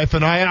with my wife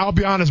and I, and I'll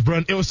be honest,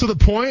 Brent, it was to the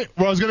point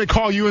where I was going to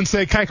call you and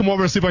say, can I come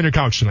over and sleep on your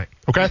couch tonight?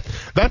 Okay?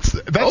 That's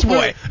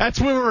where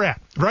we're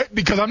at, right?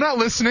 Because I'm not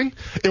listening.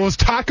 It was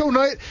taco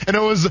night and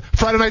it was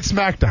Friday Night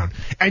SmackDown.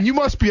 And you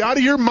must be out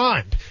of your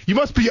mind. You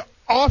must be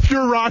off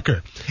your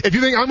rocker if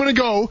you think I'm going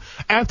to go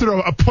after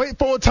a plate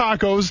full of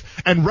tacos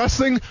and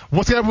wrestling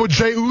what's going to happen with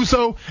Jey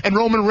Uso and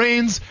Roman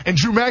Reigns and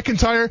Drew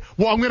McIntyre.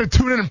 Well, I'm going to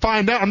tune in and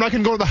find out. I'm not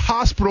going to go to the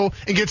hospital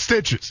and get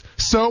stitches.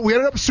 So we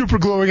ended up super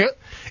gluing it.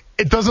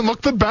 It doesn't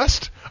look the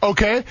best,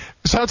 okay?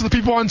 Shout out to the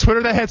people on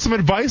Twitter that had some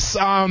advice.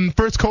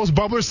 First Coast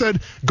Bubbler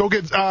said go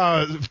get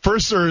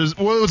what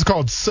was it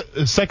called?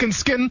 Second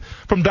Skin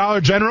from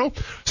Dollar General.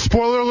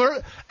 Spoiler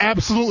alert,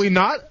 absolutely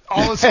not.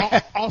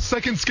 All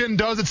Second Skin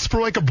does is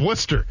for like a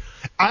blister.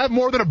 I have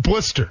more than a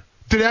blister.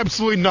 Did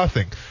absolutely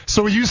nothing.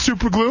 So we use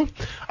super glue.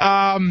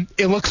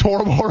 It looks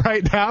horrible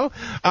right now.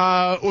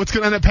 What's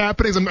going to end up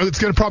happening is it's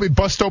going to probably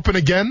bust open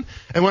again.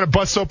 And when it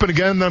busts open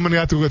again, then I'm going to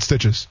have to go get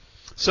stitches.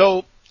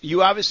 So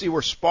you obviously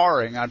were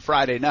sparring on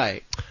Friday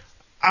night.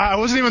 I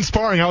wasn't even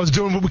sparring. I was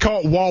doing what we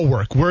call wall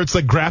work, where it's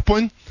like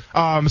grappling.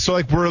 So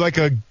like we're like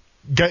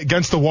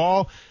against the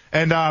wall,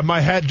 and my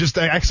head just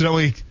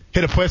accidentally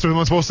hit a place where we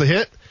weren't supposed to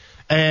hit,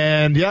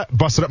 and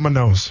busted up my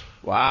nose.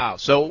 Wow.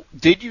 So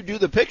did you do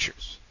the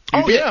pictures?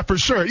 Yeah, for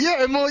sure.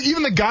 Yeah, and well,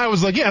 even the guy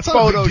was like, it's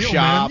not a big deal,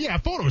 man. Yeah,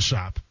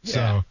 Photoshop.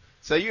 Yeah.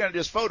 So you're going to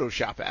just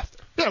Photoshop after.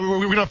 Yeah, we're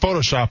going to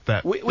Photoshop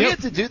that. We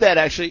had to do that,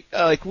 actually.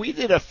 Like, we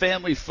did a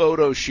family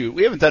photo shoot.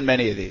 We haven't done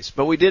many of these,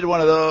 but we did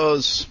one of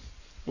those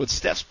with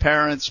Steph's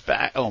parents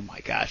back. Oh, my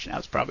gosh. Now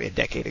it's probably a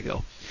decade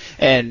ago.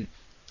 And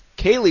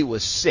Kaylee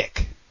was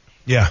sick.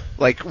 Yeah.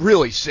 Like,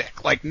 really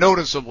sick. Like,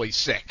 noticeably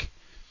sick.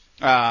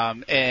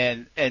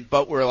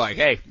 But we're like,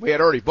 hey, we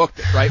had already booked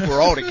it, right?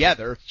 We're all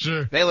together.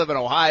 Sure. They live in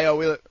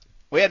Ohio.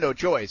 We had no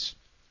choice.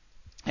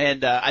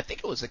 And I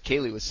think it was that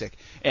Kaylee was sick.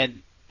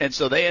 And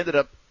so they ended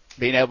up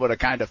being able to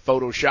kind of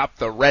Photoshop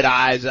the red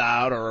eyes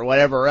out or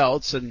whatever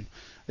else, and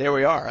there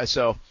we are.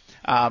 So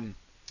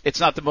it's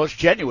not the most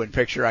genuine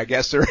picture, I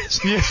guess there is.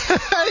 Yeah.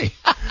 Hey.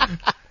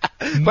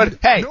 But,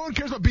 hey. No one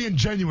cares about being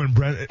genuine,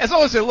 Brent. As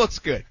long as it looks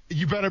good.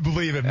 You better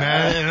believe it,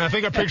 man. And I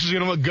think our picture's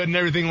going to look good and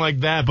everything like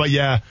that. But,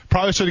 yeah,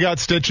 probably should have got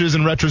stitches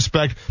in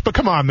retrospect. But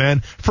come on,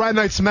 man. Friday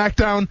Night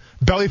SmackDown,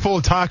 belly full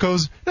of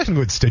tacos. Nothing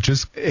good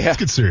stitches. Yeah. Let's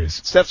get serious.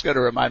 Steph's going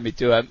to remind me,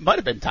 too. It might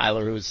have been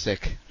Tyler who was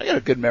sick. I got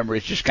a good memory.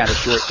 It's just kind of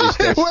short these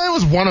days. Well, it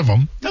was one of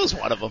them. It was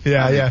one of them.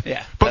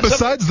 Yeah. But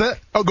besides that,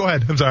 go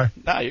ahead. I'm sorry.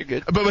 No, you're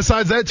good. But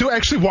besides that, too, I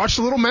actually watched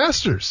the Little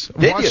Masters.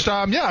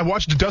 I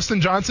watched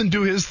Dustin Johnson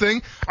do his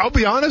thing. I'll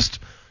be honest,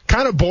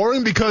 kind of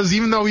boring because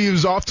even though he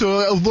was off to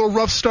a little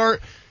rough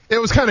start, it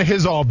was kind of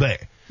his all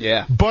day.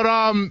 Yeah. But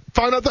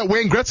found out that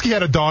Wayne Gretzky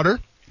had a daughter.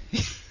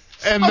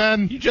 And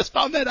then you just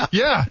found that out.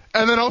 Yeah.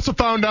 And then also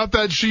found out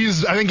that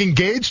she's, I think,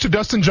 engaged to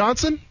Dustin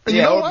Johnson. And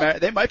you know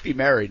what? They might be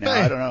married now.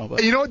 Hey, I don't know.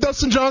 But you know what,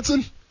 Dustin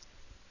Johnson?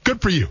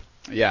 Good for you.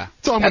 Yeah.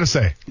 That's all I'm going to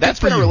say. That's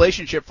been a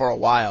relationship for a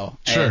while.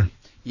 Sure. And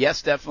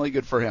yes, definitely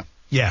good for him.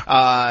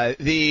 Yeah.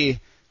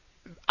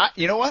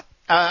 You know what?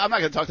 I'm not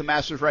going to talk to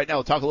Masters right now.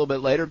 We'll talk a little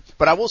bit later.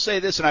 But I will say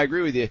this, and I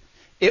agree with you.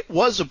 It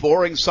was a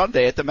boring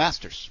Sunday at the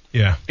Masters.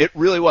 Yeah. It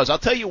really was. I'll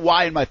tell you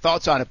why and my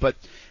thoughts on it. But,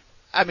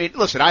 I mean,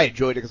 listen, I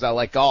enjoyed it because I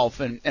like golf,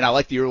 and I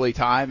like the early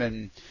time,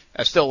 and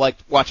I still like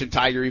watching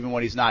Tiger even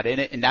when he's not in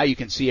it. And now you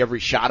can see every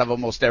shot of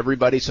almost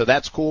everybody, so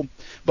that's cool.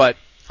 But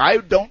I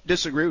don't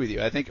disagree with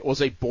you. I think it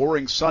was a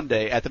boring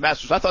Sunday at the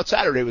Masters. I thought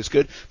Saturday was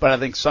good, but I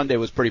think Sunday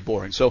was pretty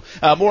boring. So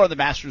more on the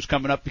Masters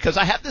coming up because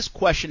I have this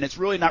question that's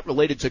really not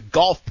related to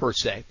golf per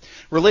se,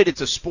 related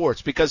to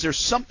sports because there's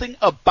something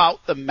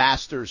about the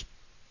Masters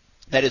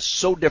that is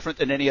so different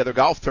than any other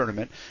golf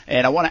tournament,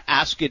 and I want to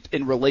ask it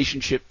in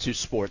relationship to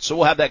sports. So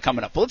we'll have that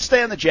coming up. But let's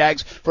stay on the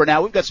Jags for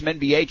now. We've got some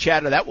NBA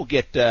chatter. That will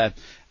get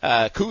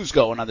Kuz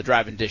going on the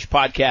Drive and Dish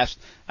podcast.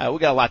 We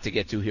got a lot to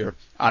get to here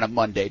on a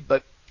Monday.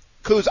 But,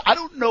 Kuz, I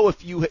don't know if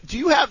do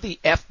you have the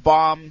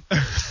F-bomb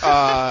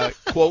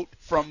quote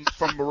from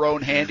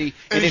Marone handy?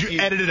 And if you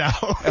edit it out.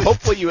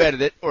 Hopefully you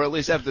edit it, or at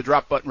least have the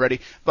drop button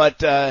ready.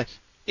 But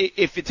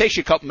if it takes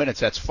you a couple minutes,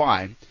 that's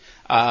fine.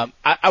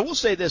 I will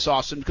say this,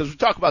 Austin, because we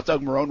talk about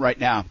Doug Marone right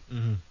now,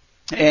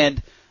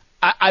 and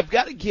I've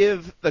got to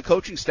give the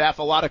coaching staff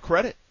a lot of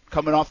credit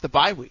coming off the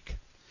bye week.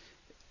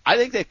 I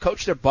think they've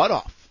coached their butt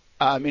off.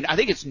 I mean, I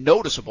think it's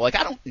noticeable. Like,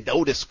 I don't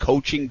notice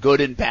coaching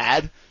good and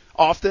bad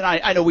often.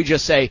 I know we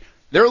just say,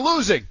 they're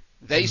losing,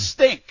 they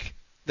stink,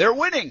 they're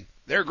winning,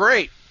 they're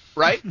great,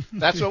 right?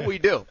 That's what we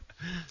do.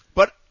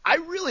 But I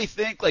really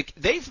think, like,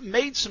 they've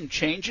made some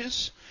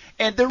changes.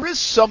 And there is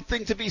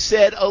something to be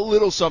said, a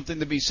little something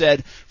to be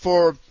said,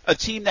 for a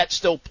team that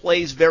still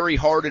plays very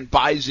hard and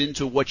buys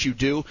into what you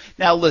do.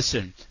 Now,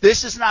 listen,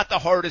 this is not the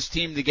hardest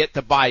team to get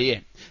to buy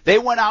in. They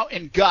went out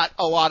and got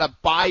a lot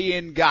of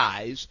buy-in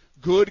guys,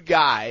 good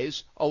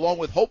guys, along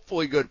with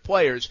hopefully good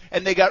players,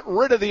 and they got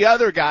rid of the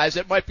other guys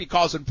that might be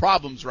causing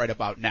problems right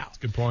about now.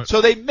 Good point.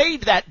 So they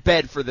made that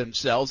bed for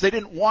themselves. They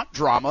didn't want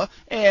drama,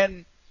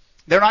 and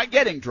they're not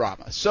getting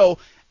drama. So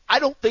I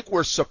don't think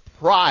we're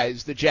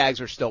surprised the Jags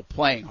are still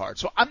playing hard.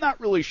 So I'm not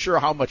really sure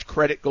how much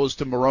credit goes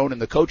to Marrone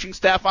and the coaching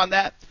staff on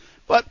that.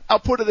 But I'll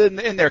put it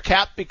in their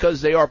cap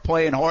because they are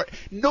playing hard,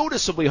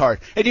 noticeably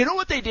hard. And you know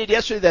what they did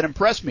yesterday that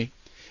impressed me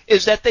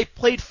is that they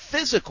played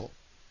physical.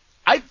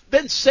 I've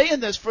been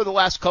saying this for the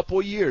last couple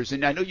of years,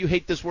 and I know you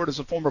hate this word as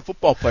a former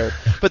football player,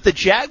 but the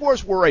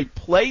Jaguars were a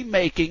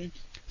playmaking,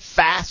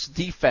 fast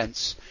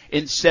defense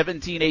in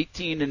 17,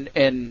 18,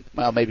 and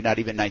well, maybe not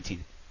even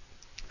 19.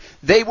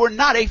 They were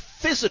not a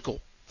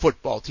physical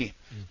football team.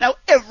 Now,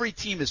 every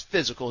team is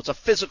physical. It's a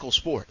physical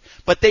sport.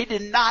 But they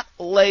did not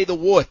lay the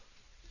wood.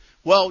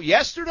 Well,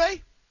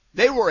 yesterday,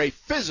 they were a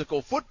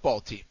physical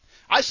football team.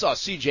 I saw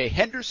C.J.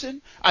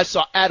 Henderson. I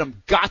saw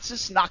Adam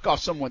Gotsis knock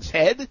off someone's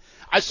head.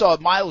 I saw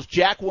Miles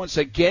Jack once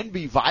again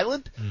be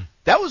violent.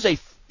 That was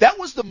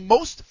the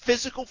most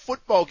physical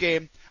football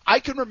game I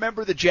can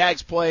remember the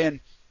Jags playing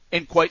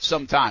in quite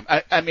some time.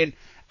 I mean,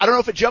 I don't know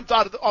if it jumped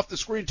off the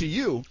screen to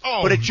you,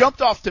 but it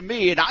jumped off to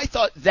me, and I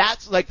thought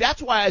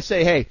that's why I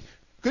say, hey,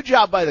 good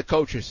job by the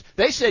coaches.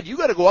 They said you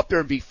got to go up there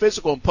and be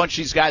physical and punch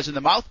these guys in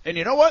the mouth, and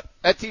you know what?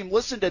 That team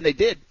listened and they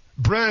did.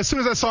 Brent, as soon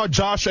as I saw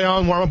Josh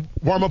Allen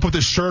warm up with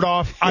his shirt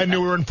off, I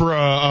knew we were in for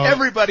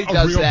Everybody a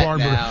does real that barn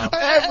now.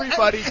 burner.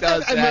 Everybody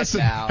does and that listen,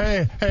 now.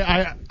 Hey,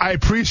 I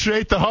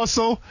appreciate the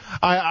hustle.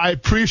 I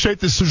appreciate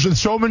the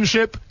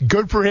showmanship.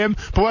 Good for him.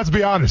 But let's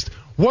be honest.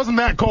 Wasn't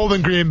that cold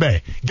in Green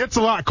Bay? Gets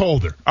a lot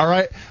colder. All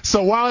right.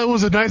 So while it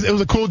was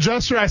a cool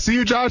gesture, I see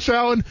you, Josh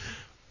Allen.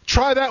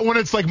 Try that when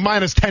it's like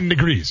minus 10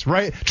 degrees,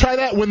 right? Try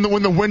that when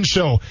the wind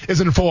chill is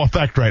in full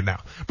effect right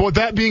now. But with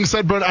that being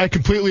said, Brent, I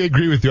completely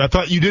agree with you. I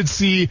thought you did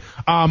see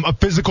a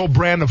physical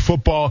brand of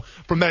football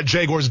from that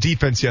Jaguars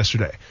defense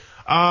yesterday.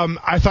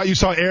 I thought you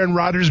saw Aaron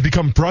Rodgers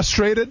become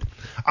frustrated.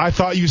 I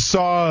thought you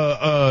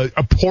saw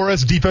a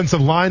porous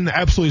defensive line that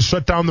absolutely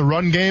shut down the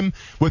run game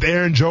with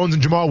Aaron Jones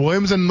and Jamal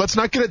Williams. And let's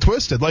not get it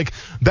twisted. Like,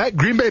 that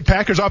Green Bay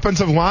Packers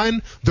offensive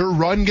line, their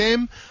run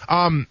game,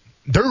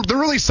 they're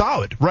really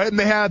solid, right? And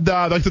they had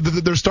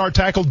their star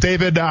tackle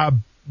David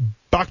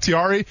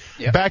Bakhtiari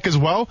back as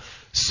well.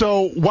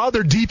 So while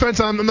their defense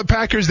on the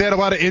Packers, they had a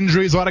lot of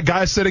injuries, a lot of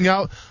guys sitting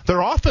out.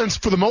 Their offense,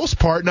 for the most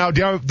part, now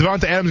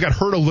Devonta Adams got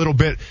hurt a little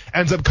bit,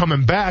 ends up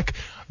coming back,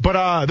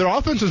 but their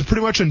offense was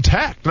pretty much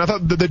intact. And I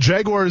thought the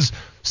Jaguars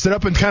stood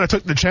up and kind of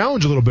took the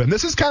challenge a little bit. And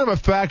this is kind of a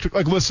fact.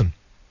 Like, listen,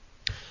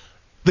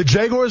 the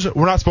Jaguars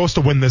were not supposed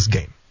to win this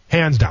game,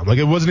 hands down. Like,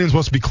 it wasn't even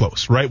supposed to be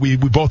close, right? We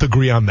both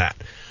agree on that.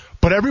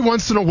 But every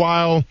once in a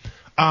while,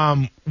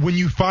 when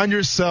you find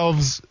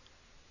yourselves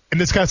in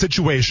this kind of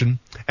situation,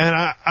 and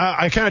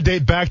I kind of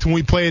date back to when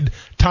we played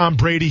Tom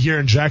Brady here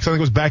in Jackson. I think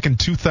it was back in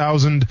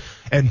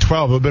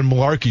 2012. It would have been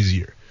Malarkey's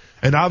year.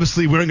 And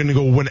obviously, we weren't going to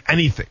go win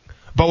anything.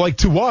 But, like,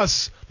 to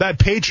us, that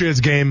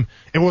Patriots game,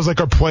 it was like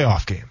our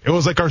playoff game. It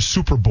was like our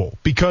Super Bowl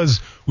because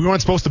we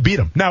weren't supposed to beat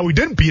them. Now, we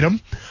didn't beat them.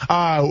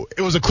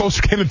 It was a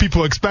closer game than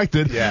people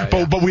expected,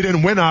 but we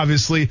didn't win,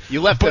 obviously.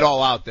 You left it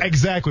all out there.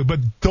 Exactly. But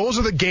those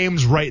are the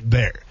games right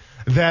there.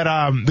 That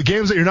the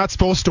games that you're not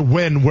supposed to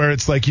win, where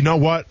it's like, you know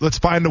what, let's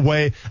find a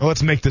way and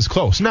let's make this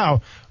close.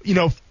 Now, you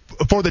know,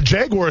 for the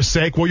Jaguars'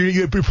 sake, well,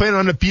 you're playing an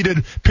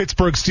undefeated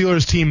Pittsburgh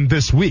Steelers team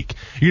this week.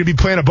 You're going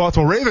to be playing a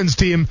Baltimore Ravens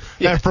team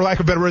that, for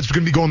lack of better words, is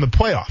going to be going to the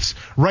playoffs,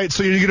 right?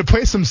 So you're going to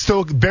play some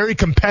still very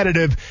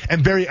competitive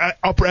and very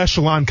upper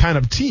echelon kind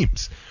of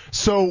teams.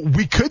 So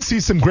we could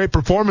see some great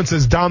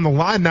performances down the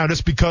line now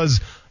just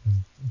because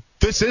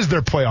this is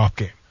their playoff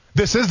game.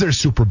 This is their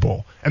Super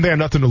Bowl, and they have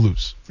nothing to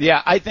lose. Yeah,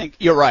 I think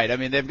you're right. I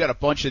mean, they've got a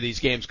bunch of these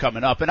games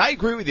coming up, and I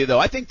agree with you, though.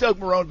 I think Doug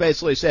Marrone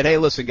basically said, hey,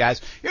 listen, guys,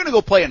 you're going to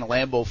go play in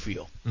Lambeau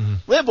Field.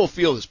 Mm-hmm. Lambeau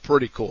Field is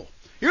pretty cool.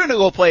 You're going to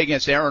go play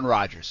against Aaron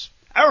Rodgers.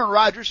 Aaron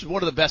Rodgers is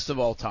one of the best of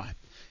all time.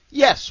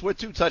 Yes, we're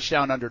 2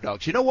 touchdown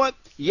underdogs. You know what?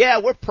 Yeah,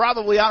 we're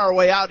probably on our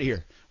way out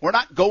here. We're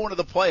not going to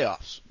the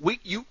playoffs.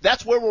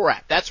 That's where we're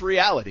at. That's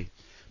reality.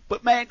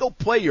 But, man, go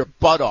play your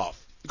butt off.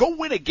 Go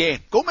win a game.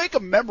 Go make a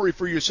memory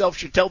for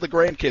yourself you tell the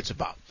grandkids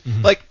about.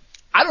 Mm-hmm. Like,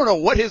 I don't know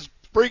what his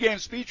pregame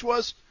speech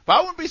was, but I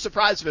wouldn't be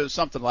surprised if it was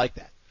something like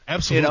that.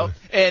 Absolutely. You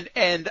know?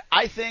 And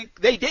I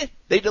think they did.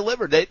 They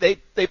delivered.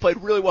 They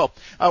played really well.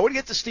 We're going to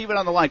get to Steven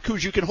on the line.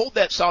 Kuz, you can hold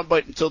that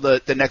soundbite until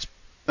the next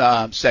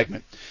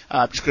segment,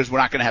 just because we're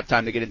not going to have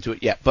time to get into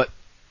it yet. But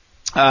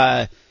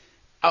I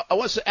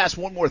want to ask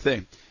one more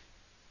thing.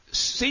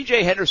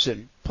 C.J.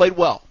 Henderson played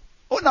well.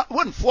 Well,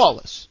 wasn't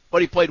flawless,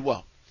 but he played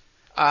well.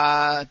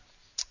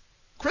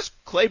 Chris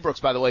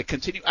Claybrooks, by the way,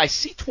 I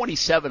see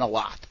 27 a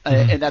lot,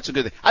 and that's a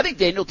good thing. I think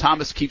Daniel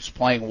Thomas keeps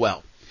playing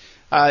well.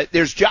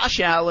 There's Josh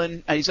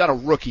Allen, and he's not a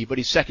rookie, but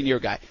he's second-year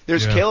guy.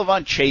 There's Caleb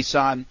Von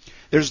Chason.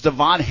 There's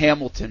Devon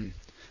Hamilton.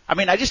 I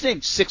mean, I just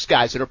named 6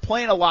 guys that are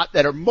playing a lot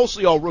that are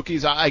mostly all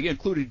rookies. I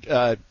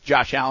included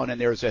Josh Allen in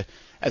there as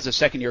a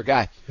second-year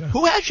guy. Yeah.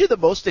 Who has you the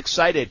most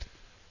excited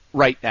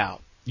right now?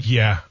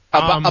 Yeah.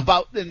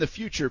 About in the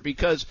future,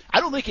 because I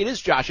don't think it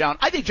is Josh Allen.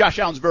 I think Josh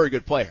Allen's a very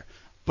good player.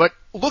 But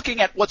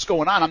looking at what's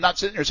going on, I'm not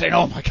sitting there saying,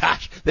 oh, my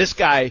gosh, this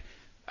guy,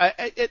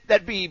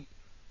 that'd be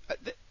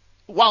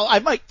 – while I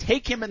might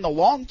take him in the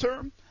long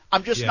term,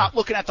 I'm just not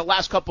looking at the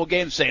last couple of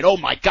games saying, oh,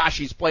 my gosh,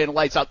 he's playing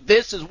lights out.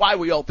 This is why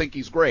we all think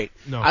he's great.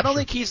 No, I don't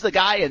think he's the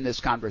guy in this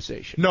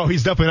conversation. No,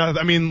 he's definitely not.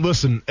 I mean,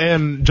 listen,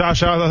 and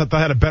Josh Allen I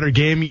had a better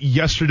game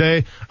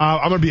yesterday.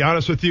 I'm going to be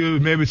honest with you,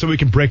 maybe so we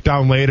can break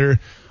down later.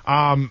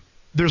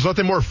 There's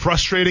nothing more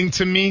frustrating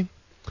to me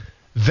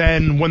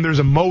than when there's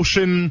a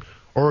motion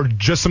or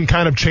just some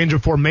kind of change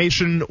of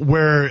formation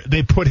where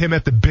they put him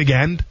at the big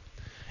end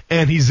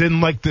and he's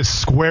in like this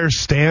square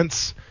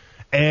stance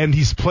and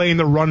he's playing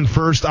the run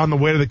first on the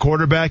way to the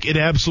quarterback. It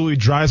absolutely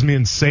drives me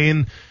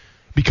insane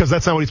because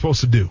that's not what he's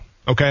supposed to do.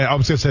 Okay, I'm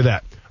just going to say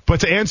that.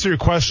 But to answer your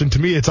question, to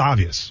me, it's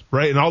obvious,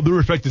 right? And all due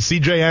respect to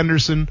C.J.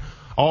 Henderson,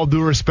 all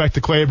due respect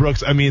to Clay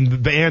Brooks, I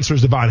mean, the answer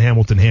is Devon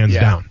Hamilton, hands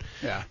down.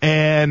 Yeah.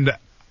 And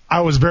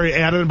I was very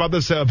adamant about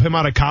this of him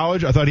out of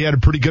college. I thought he had a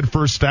pretty good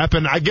first step,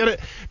 and I get it.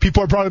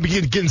 People are probably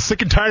getting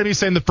sick and tired of me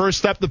saying the first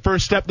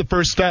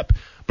step.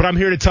 But I'm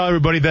here to tell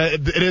everybody that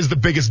it is the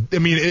biggest. I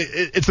mean,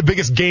 it's the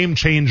biggest game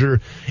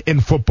changer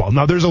in football.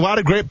 Now, there's a lot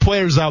of great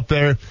players out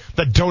there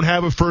that don't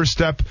have a first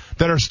step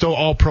that are still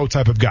all pro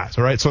type of guys.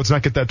 All right, so let's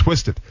not get that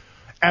twisted.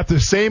 At the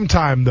same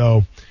time,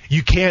 though,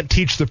 you can't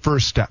teach the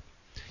first step.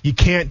 You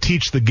can't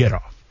teach the get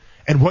off.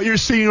 And what you're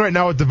seeing right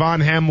now with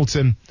Devon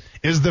Hamilton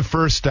is the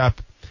first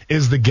step.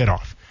 Is the get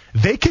off.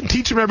 They can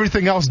teach him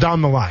everything else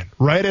down the line,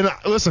 right? And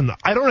listen,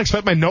 I don't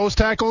expect my nose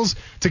tackles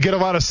to get a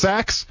lot of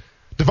sacks.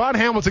 Devon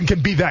Hamilton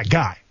can be that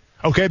guy,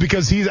 okay?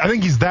 Because I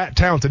think he's that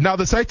talented. Now,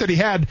 the sack that he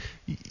had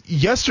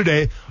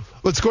yesterday,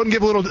 let's go ahead and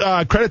give a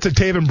little credit to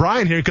Taven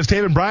Bryan here, because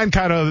Taven Bryan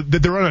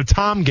they're running a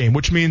Tom game,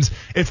 which means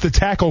it's the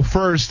tackle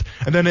first,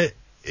 and then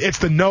it's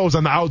the nose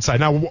on the outside.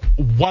 Now,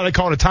 why they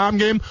call it a Tom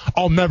game,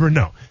 I'll never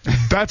know.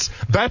 That's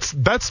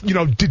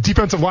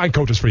defensive line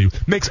coaches for you.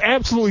 Makes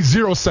absolutely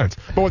zero sense.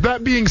 But with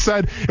that being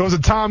said, it was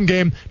a Tom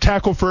game,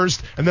 tackle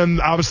first, and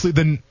then obviously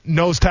the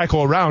nose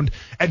tackle around.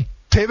 And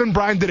Taven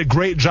Bryan did a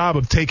great job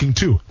of taking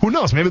two. Who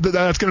knows? Maybe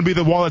that's going to be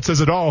the wall that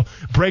says it all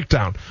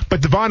breakdown.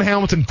 But Devon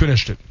Hamilton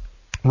finished it.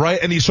 Right,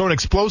 and he's showing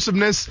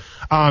explosiveness.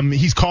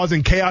 He's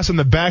causing chaos in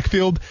the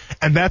backfield,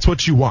 and that's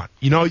what you want.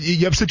 You know,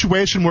 you have a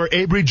situation where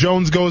Avery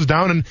Jones goes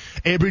down, and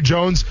Avery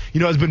Jones,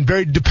 has been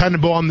very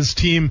dependable on this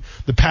team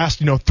the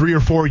past, 3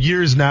 or 4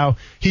 years now.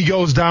 He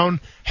goes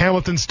down,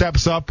 Hamilton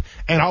steps up,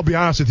 and I'll be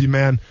honest with you,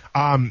 man,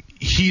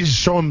 he's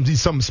shown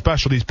he's something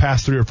special these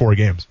past 3 or 4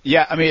 games.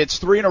 Yeah, I mean, it's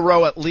 3 in a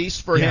row at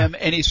least for him,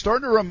 and he's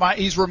starting to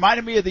he's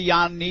reminding me of the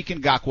Yannick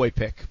Ngakoue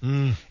pick.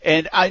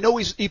 And I know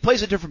he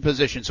plays a different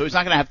position, so he's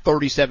not going to have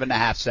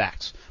 37.5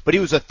 sacks. But he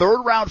was a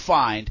third-round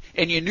find,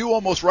 and you knew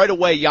almost right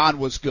away Jan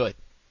was good.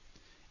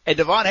 And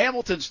Devon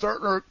Hamilton's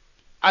starting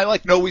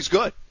to, know he's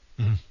good.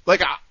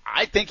 Mm-hmm.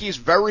 I think he's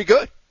very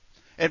good.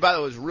 And by the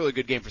way, it was a really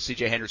good game for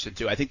C.J. Henderson,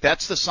 too. I think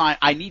that's the sign.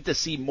 I need to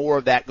see more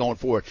of that going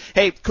forward.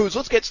 Hey, Kuz,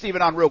 let's get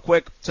Steven on real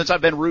quick. Since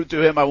I've been rude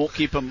to him, I won't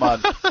keep him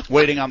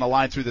waiting on the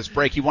line through this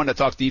break. He wanted to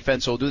talk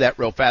defense, so we'll do that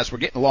real fast. We're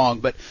getting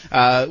along. But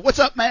what's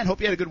up, man? Hope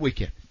you had a good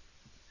weekend.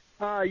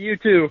 You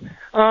too.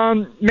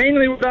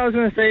 Mainly what I was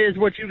going to say is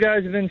what you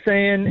guys have been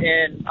saying,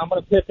 and I'm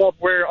going to pick up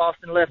where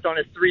Austin left on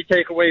his 3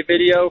 takeaway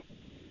video,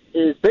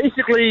 is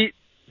basically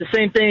the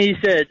same thing he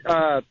said.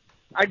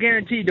 I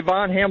guarantee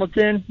Devon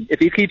Hamilton,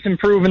 if he keeps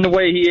improving the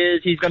way he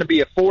is, he's going to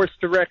be a force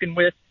to reckon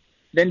with.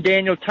 Then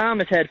Daniel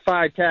Thomas had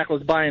 5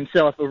 tackles by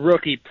himself, a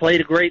rookie, played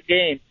a great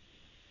game.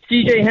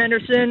 C.J.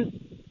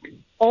 Henderson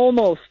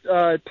almost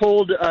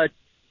pulled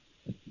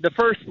the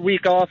first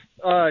week off,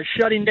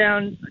 shutting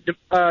down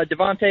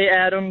Devontae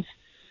Adams,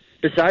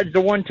 besides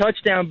the 1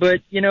 touchdown. But,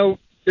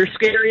 their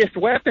scariest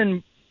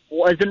weapon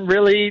wasn't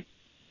really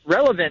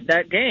relevant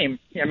that game.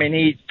 I mean,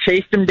 he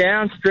chased him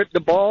down, stripped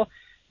the ball.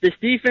 This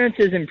defense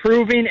is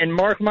improving, and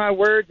mark my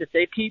words, if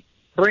they keep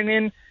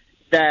bringing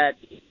that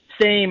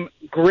same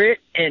grit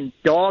and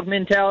dog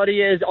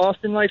mentality, as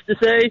Austin likes to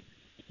say,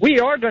 we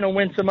are going to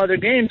win some other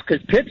games,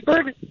 because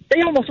Pittsburgh,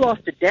 they almost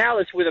lost to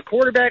Dallas with a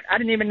quarterback I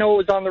didn't even know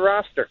it was on the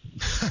roster.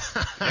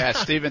 Yeah,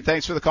 Steven,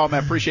 thanks for the call,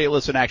 man. Appreciate it.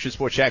 Listen, Action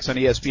Sports Jax on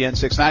ESPN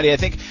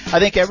 690. I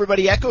think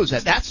everybody echoes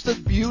that. That's the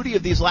beauty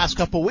of these last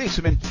couple of weeks.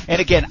 I mean,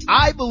 and again,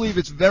 I believe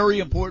it's very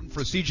important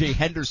for C.J.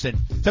 Henderson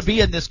to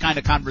be in this kind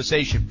of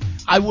conversation.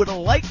 I would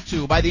like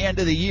to, by the end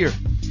of the year,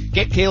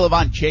 get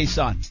K'Lavon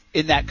Chaisson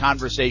in that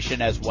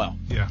conversation as well.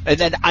 Yeah. And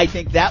then I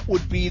think that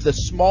would be the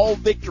small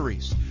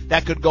victories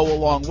that could go a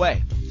long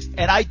way.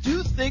 And I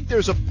do think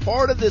there's a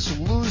part of this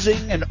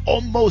losing and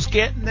almost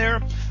getting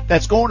there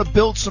that's going to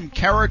build some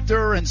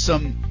character and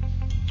some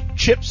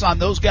chips on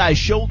those guys'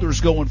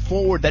 shoulders going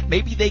forward, that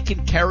maybe they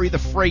can carry the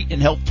freight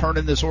and help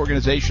turning this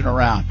organization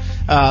around.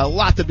 A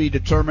lot to be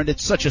determined.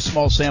 It's such a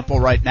small sample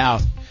right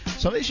now.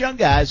 Some of these young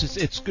guys,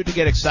 it's good to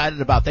get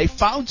excited about. They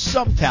found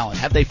some talent.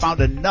 Have they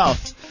found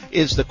enough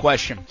is the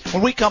question.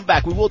 When we come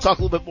back, we will talk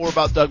a little bit more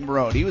about Doug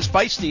Marrone. He was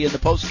feisty in the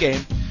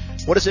postgame.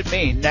 What does it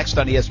mean? Next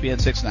on ESPN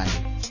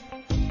 690.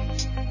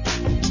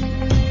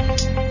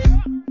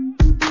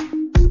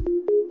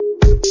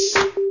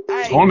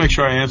 I want to make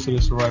sure I answer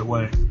this the right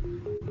way.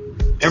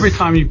 Every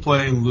time you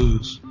play and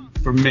lose,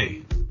 for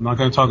me, I'm not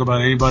going to talk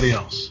about anybody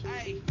else,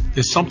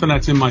 there's something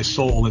that's in my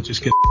soul that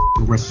just gets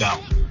ripped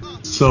out.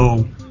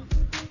 So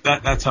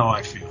That's how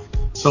I feel.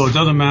 So it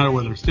doesn't matter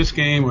whether it's this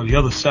game or the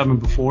other 7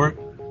 before it,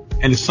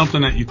 and it's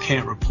something that you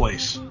can't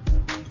replace.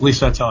 At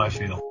least that's how I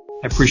feel.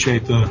 I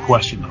appreciate the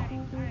question, though.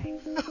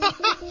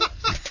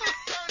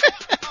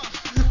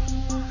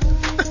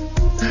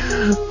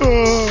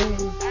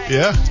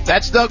 Yeah.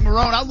 That's Doug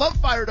Marrone. I love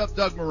fired up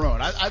Doug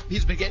Marrone.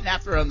 He's been getting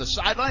after it on the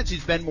sidelines.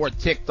 He's been more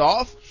ticked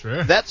off.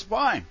 Sure. That's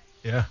fine.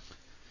 Yeah.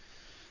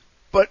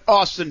 But,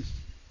 Austin,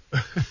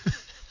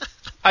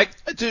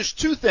 there's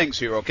 2 things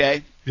here,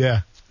 okay?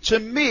 Yeah. To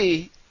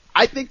me,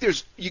 I think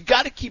you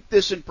got to keep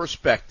this in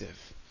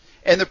perspective.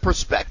 And the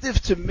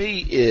perspective to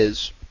me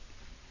is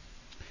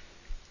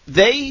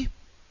they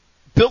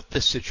built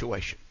this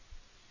situation.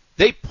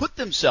 They put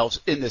themselves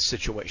in this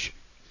situation.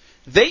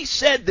 They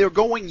said they're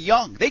going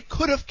young. They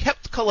could have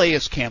kept Calais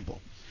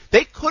Campbell.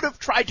 They could have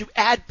tried to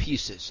add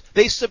pieces.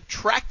 They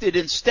subtracted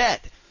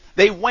instead.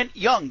 They went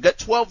young, got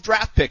 12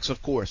 draft picks,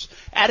 of course,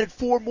 added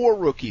 4 more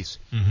rookies.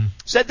 Mm-hmm.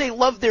 Said they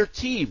loved their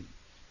team.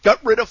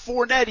 Got rid of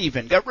Fournette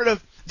even.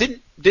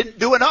 Didn't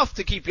do enough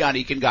to keep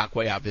Yannick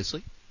Ngakoue,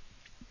 obviously.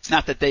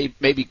 Not that they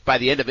maybe by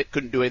the end of it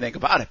couldn't do anything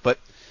about it, but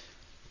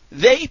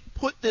they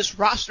put this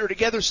roster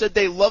together, said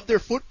they loved their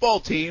football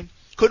team,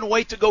 couldn't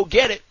wait to go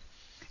get it,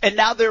 and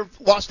now they've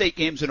lost 8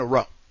 games in a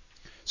row.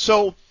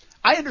 So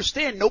I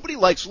understand nobody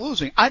likes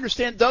losing. I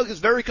understand Doug is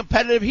very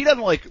competitive. He doesn't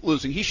like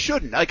losing. He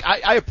shouldn't.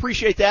 I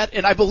appreciate that,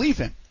 and I believe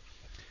him.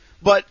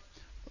 But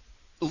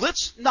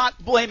let's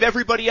not blame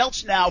everybody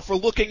else now for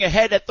looking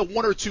ahead at the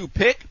 1 or 2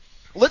 pick.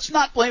 Let's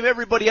not blame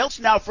everybody else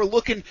now for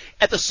looking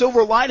at the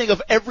silver lining of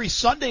every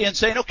Sunday and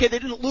saying, okay, they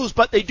didn't lose,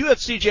 but they do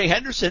have C.J.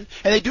 Henderson,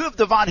 and they do have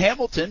Devon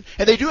Hamilton,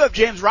 and they do have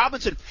James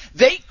Robinson.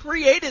 They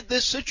created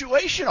this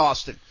situation,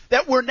 Austin,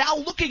 that we're now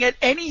looking at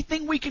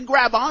anything we can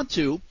grab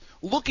onto,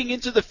 looking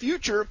into the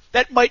future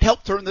that might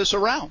help turn this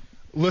around.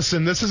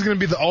 Listen, this is going to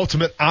be the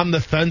ultimate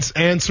on-the-fence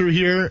answer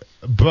here,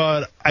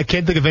 but I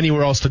can't think of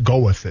anywhere else to go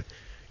with it.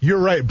 You're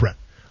right, Brent.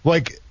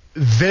 Like,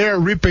 they're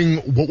reaping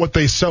what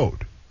they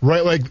sowed,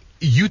 right? Like,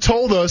 you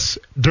told us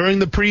during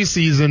the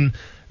preseason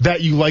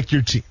that you liked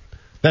your team,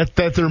 that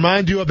they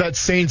remind you of that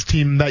Saints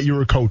team that you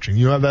were coaching,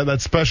 you know,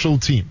 that special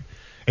team.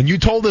 And you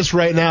told us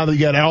right now that you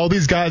got all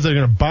these guys that are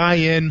going to buy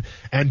in,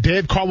 and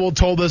Dave Caldwell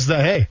told us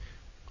that, hey,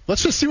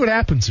 let's just see what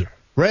happens here,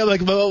 right?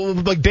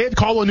 Like Dave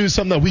Caldwell knew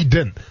something that we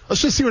didn't.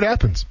 Let's just see what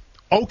happens.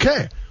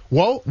 Okay.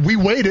 Well, we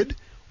waited.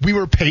 We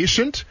were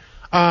patient.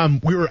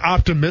 We were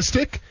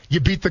optimistic. You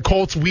beat the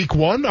Colts week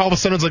 1. All of a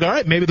sudden it's like, all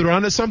right, maybe they're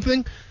onto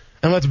something.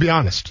 And let's be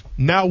honest,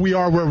 now we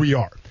are where we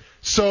are.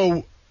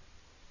 So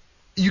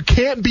you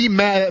can't be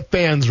mad at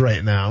fans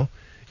right now.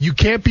 You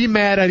can't be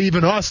mad at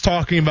even us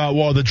talking about,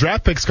 well, the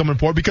draft pick's coming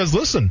forward, because,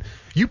 listen,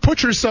 you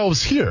put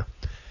yourselves here.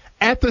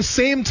 At the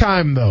same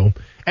time, though,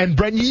 and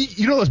Brent,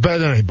 you know this better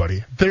than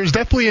anybody, there's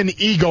definitely an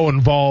ego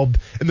involved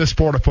in the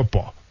sport of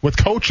football,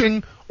 with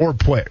coaching or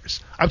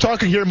players. I'm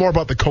talking here more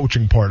about the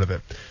coaching part of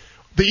it.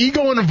 The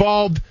ego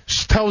involved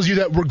tells you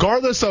that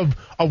regardless of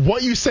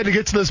what you said to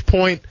get to this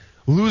point,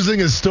 losing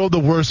is still the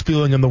worst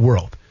feeling in the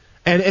world.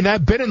 And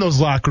I've been in those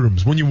locker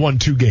rooms when you won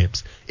 2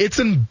 games. It's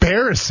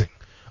embarrassing.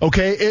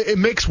 Okay? It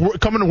makes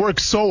coming to work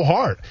so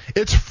hard.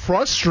 It's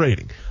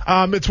frustrating.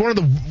 It's one of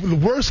the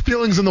worst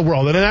feelings in the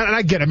world. And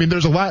I get it. I mean,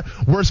 there's a lot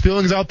worse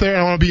feelings out there. I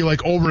don't want to be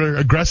like over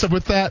aggressive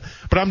with that.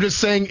 But I'm just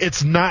saying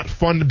it's not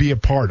fun to be a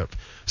part of.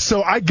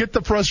 So I get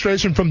the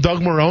frustration from Doug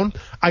Marrone.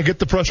 I get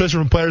the frustration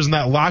from players in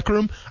that locker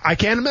room. I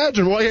can't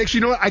imagine. Well, actually,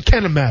 you know what? I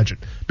can imagine.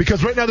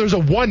 Because right now there's a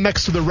 1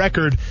 next to the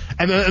record,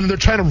 and they're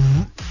trying to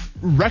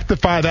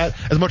rectify that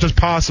as much as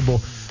possible.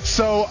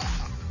 So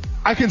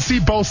I can see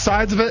both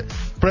sides of it,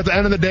 but at the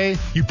end of the day,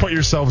 you put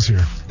yourselves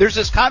here. There's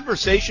this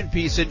conversation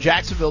piece in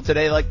Jacksonville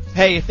today like,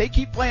 hey, if they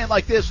keep playing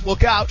like this,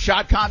 look out,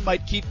 Shad Khan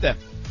might keep them.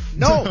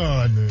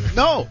 No.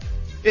 No.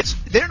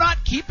 They're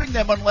not keeping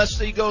them unless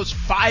he goes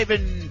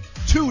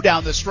 5-2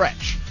 down the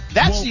stretch.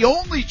 That's the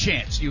only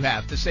chance you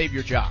have to save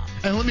your job.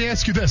 And let me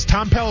ask you this.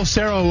 Tom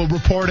Pelissero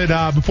reported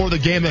before the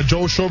game that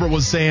Joel Schobert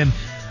was saying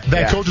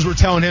that coaches were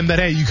telling him that,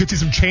 hey, you could see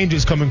some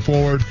changes coming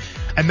forward,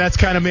 and that's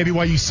kind of maybe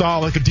why you saw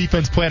like a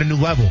defense play at a new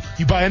level.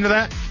 You buy into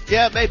that?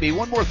 Yeah, maybe.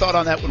 One more thought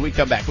on that when we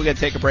come back. We're going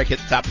to take a break at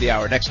the top of the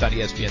hour. Next on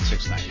ESPN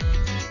 690.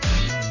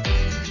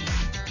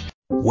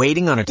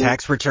 Waiting on a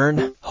tax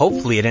return?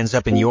 Hopefully it ends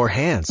up in your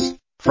hands.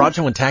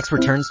 Fraudulent tax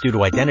returns due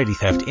to identity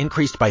theft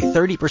increased by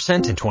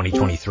 30% in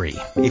 2023.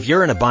 If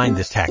you're in a bind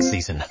this tax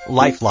season,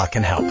 LifeLock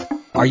can help.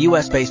 Our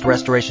U.S.-based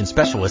restoration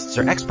specialists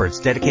are experts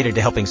dedicated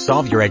to helping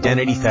solve your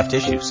identity theft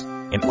issues.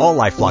 And all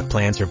LifeLock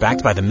plans are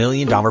backed by the $1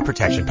 Million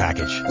Protection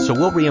Package. So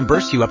we'll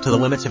reimburse you up to the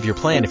limits of your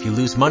plan if you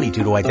lose money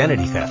due to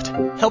identity theft.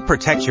 Help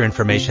protect your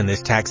information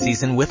this tax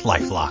season with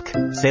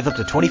LifeLock. Save up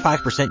to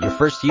 25% your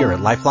first year at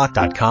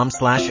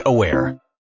LifeLock.com/aware.